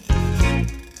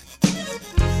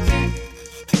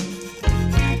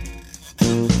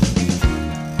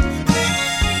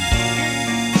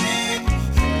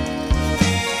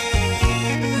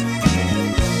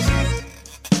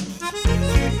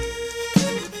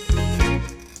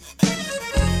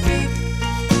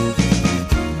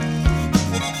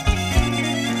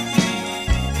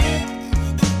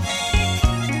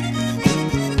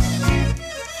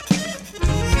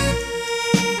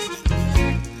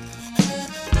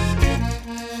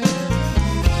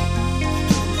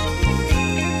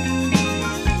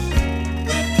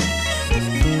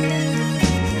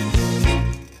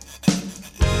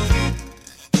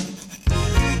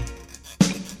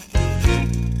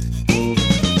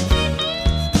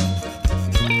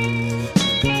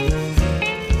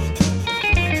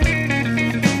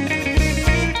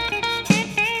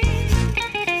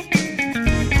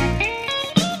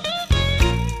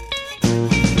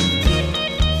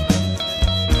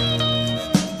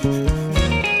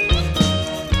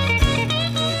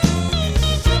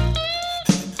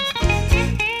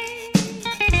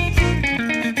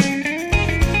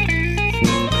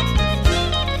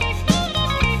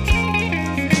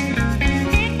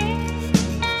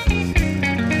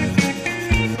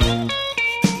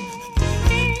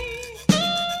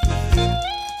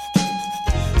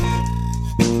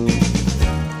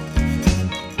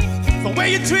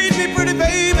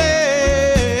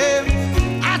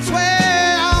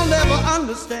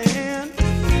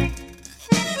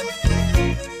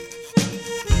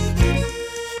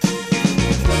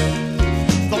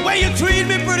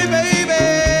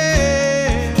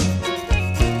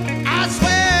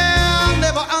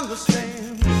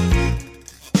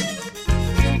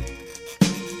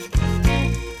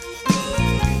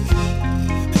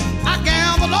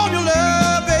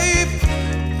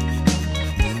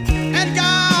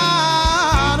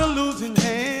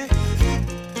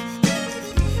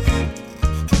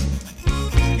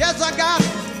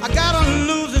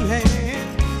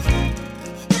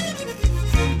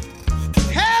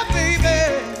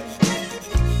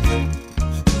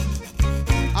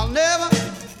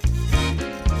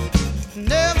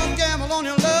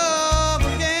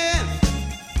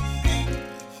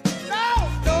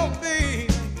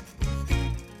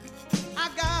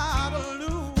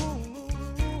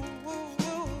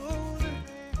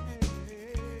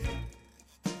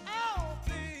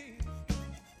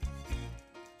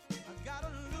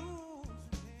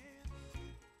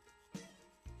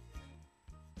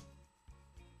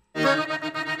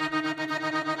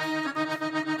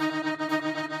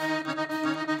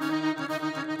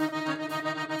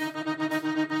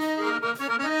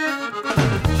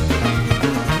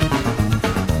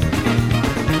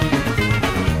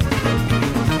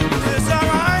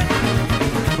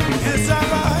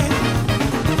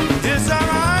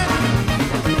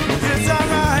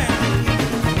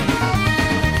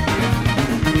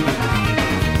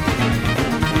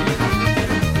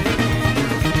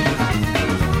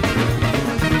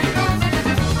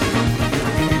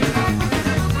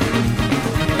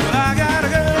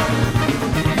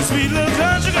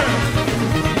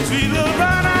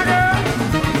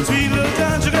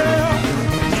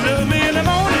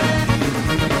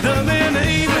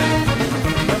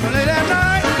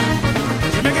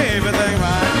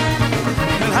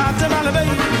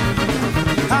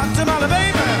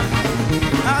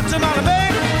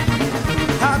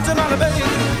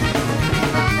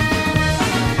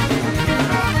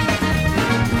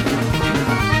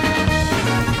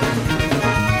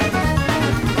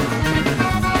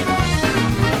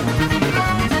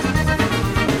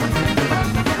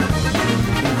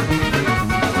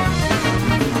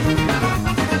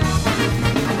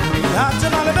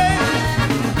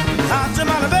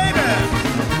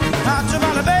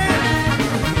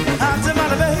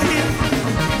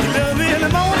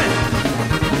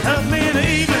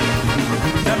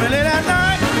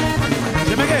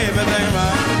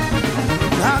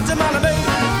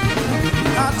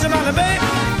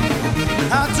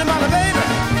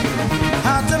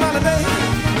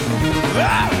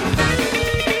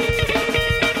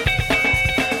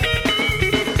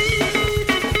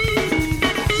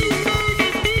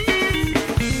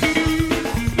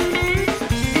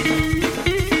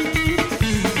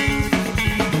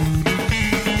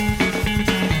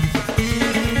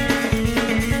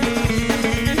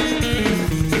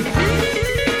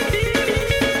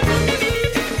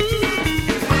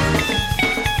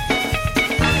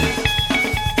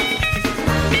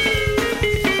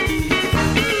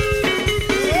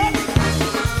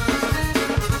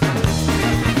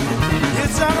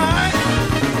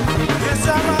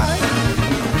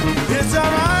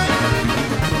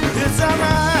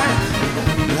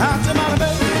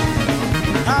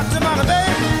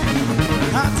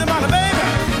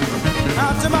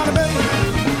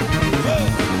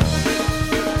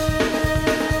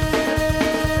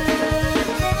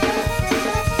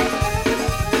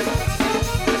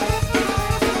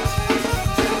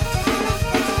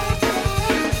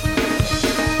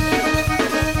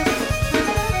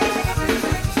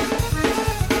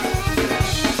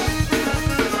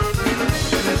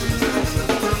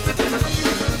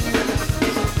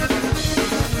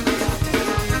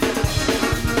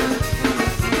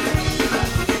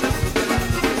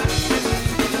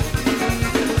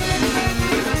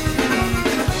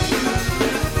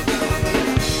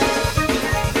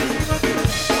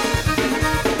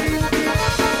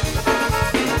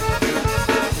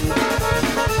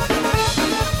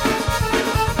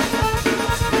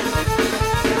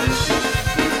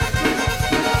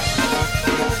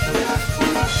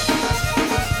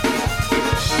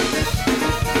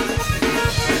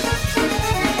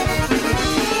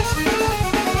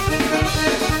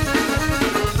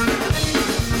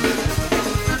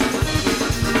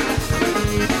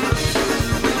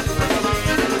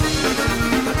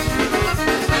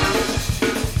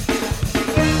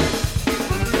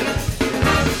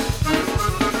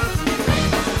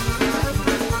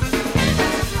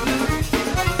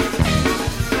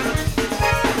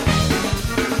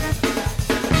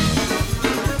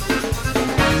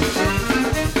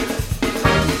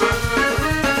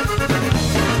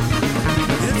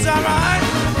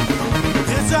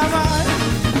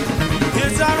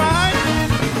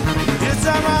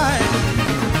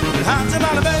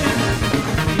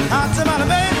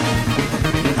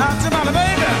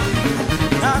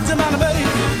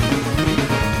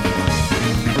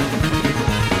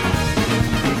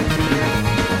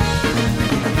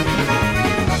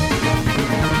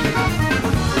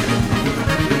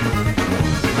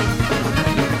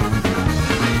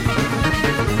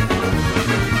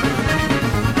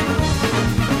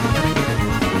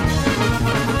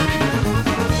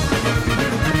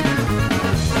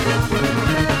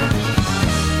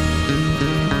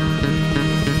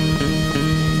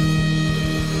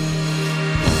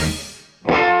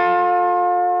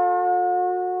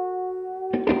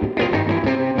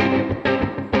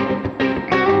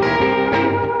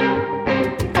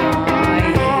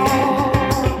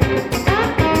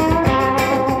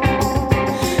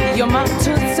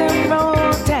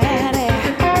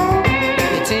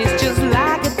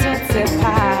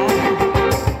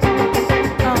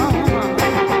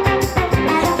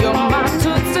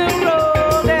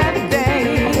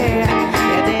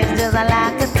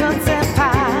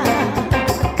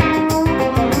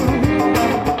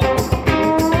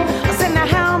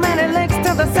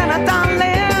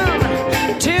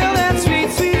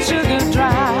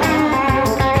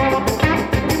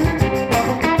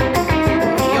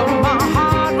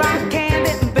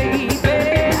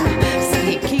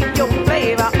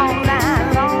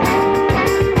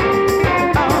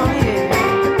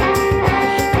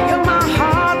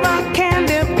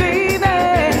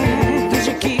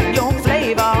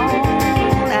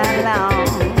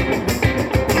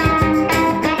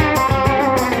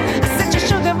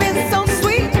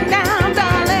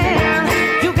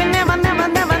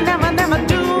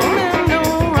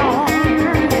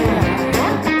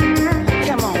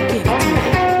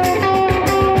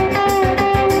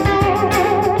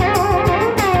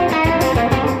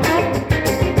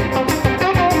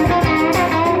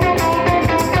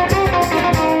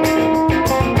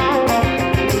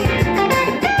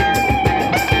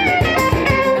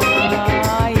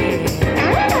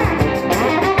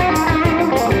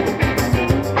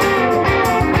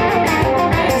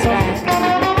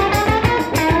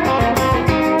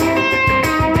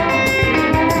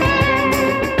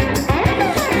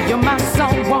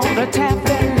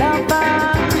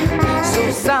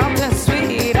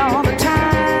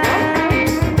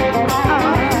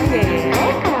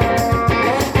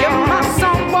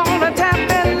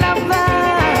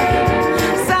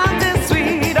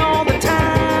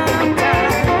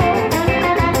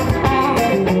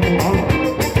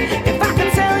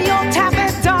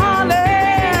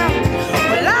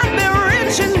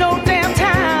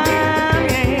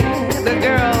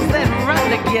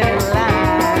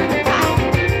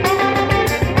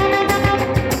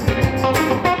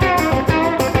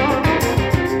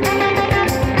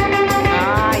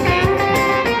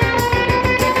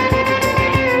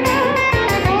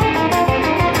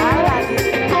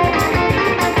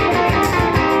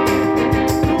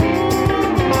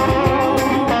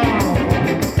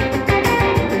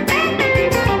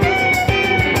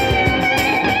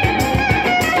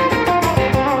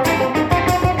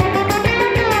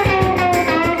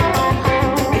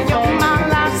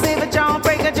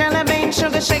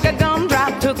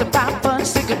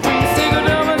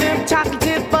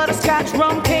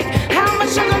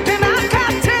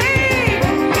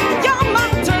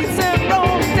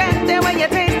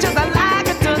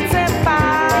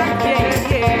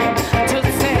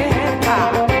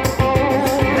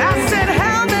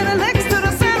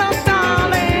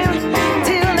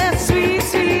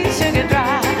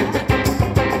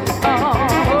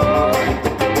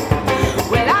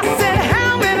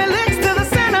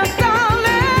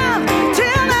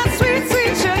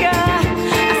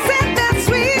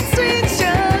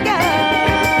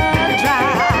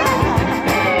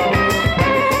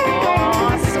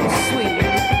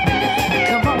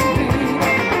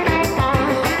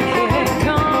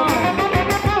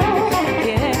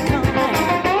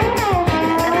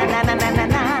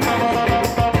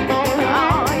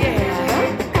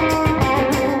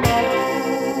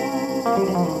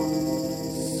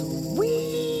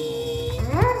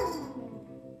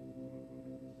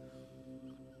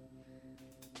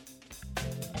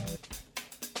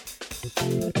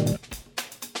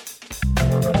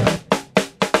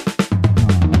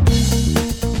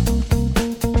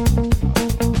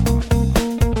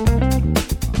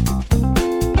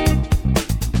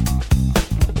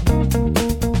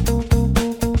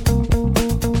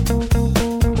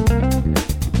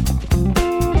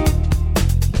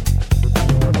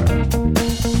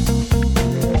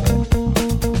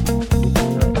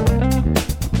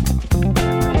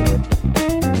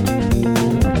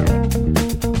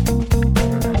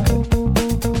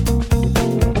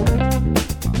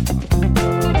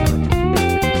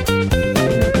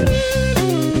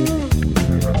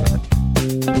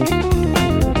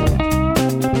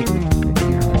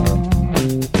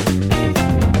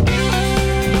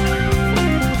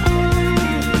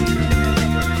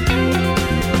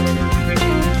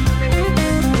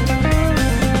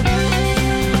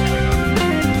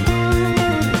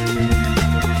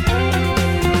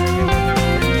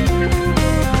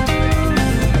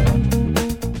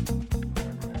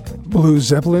 Blue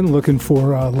Zeppelin looking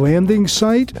for a landing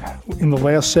site. In the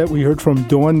last set, we heard from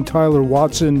Dawn Tyler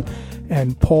Watson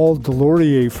and Paul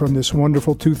Delorier from this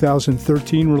wonderful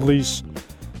 2013 release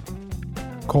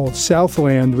called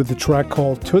Southland with the track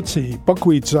called Tootsie.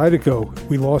 Buckwheat Zydeco,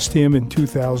 we lost him in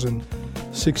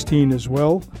 2016 as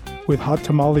well with Hot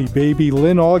Tamale Baby.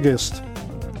 Lynn August,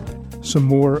 some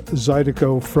more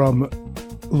Zydeco from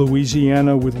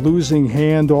Louisiana with Losing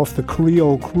Hand off the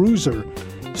Creole Cruiser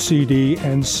CD,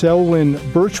 and Selwyn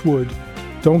Birchwood,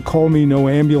 Don't Call Me No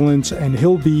Ambulance, and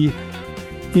he'll be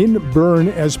in Bern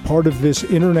as part of this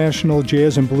International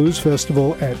Jazz and Blues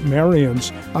Festival at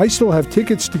Marion's. I still have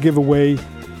tickets to give away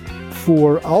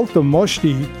for Alta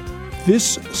Moshti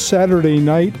this Saturday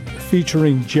night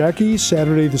featuring Jackie,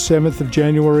 Saturday the 7th of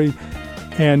January,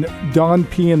 and Don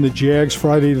P. and the Jags,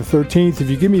 Friday the 13th. If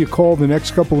you give me a call the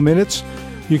next couple of minutes,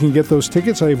 you can get those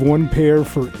tickets. I have one pair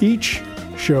for each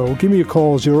show. Give me a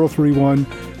call,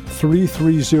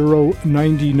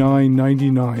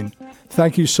 031-330-9999.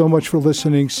 Thank you so much for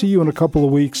listening. See you in a couple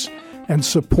of weeks, and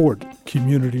support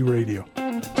community radio.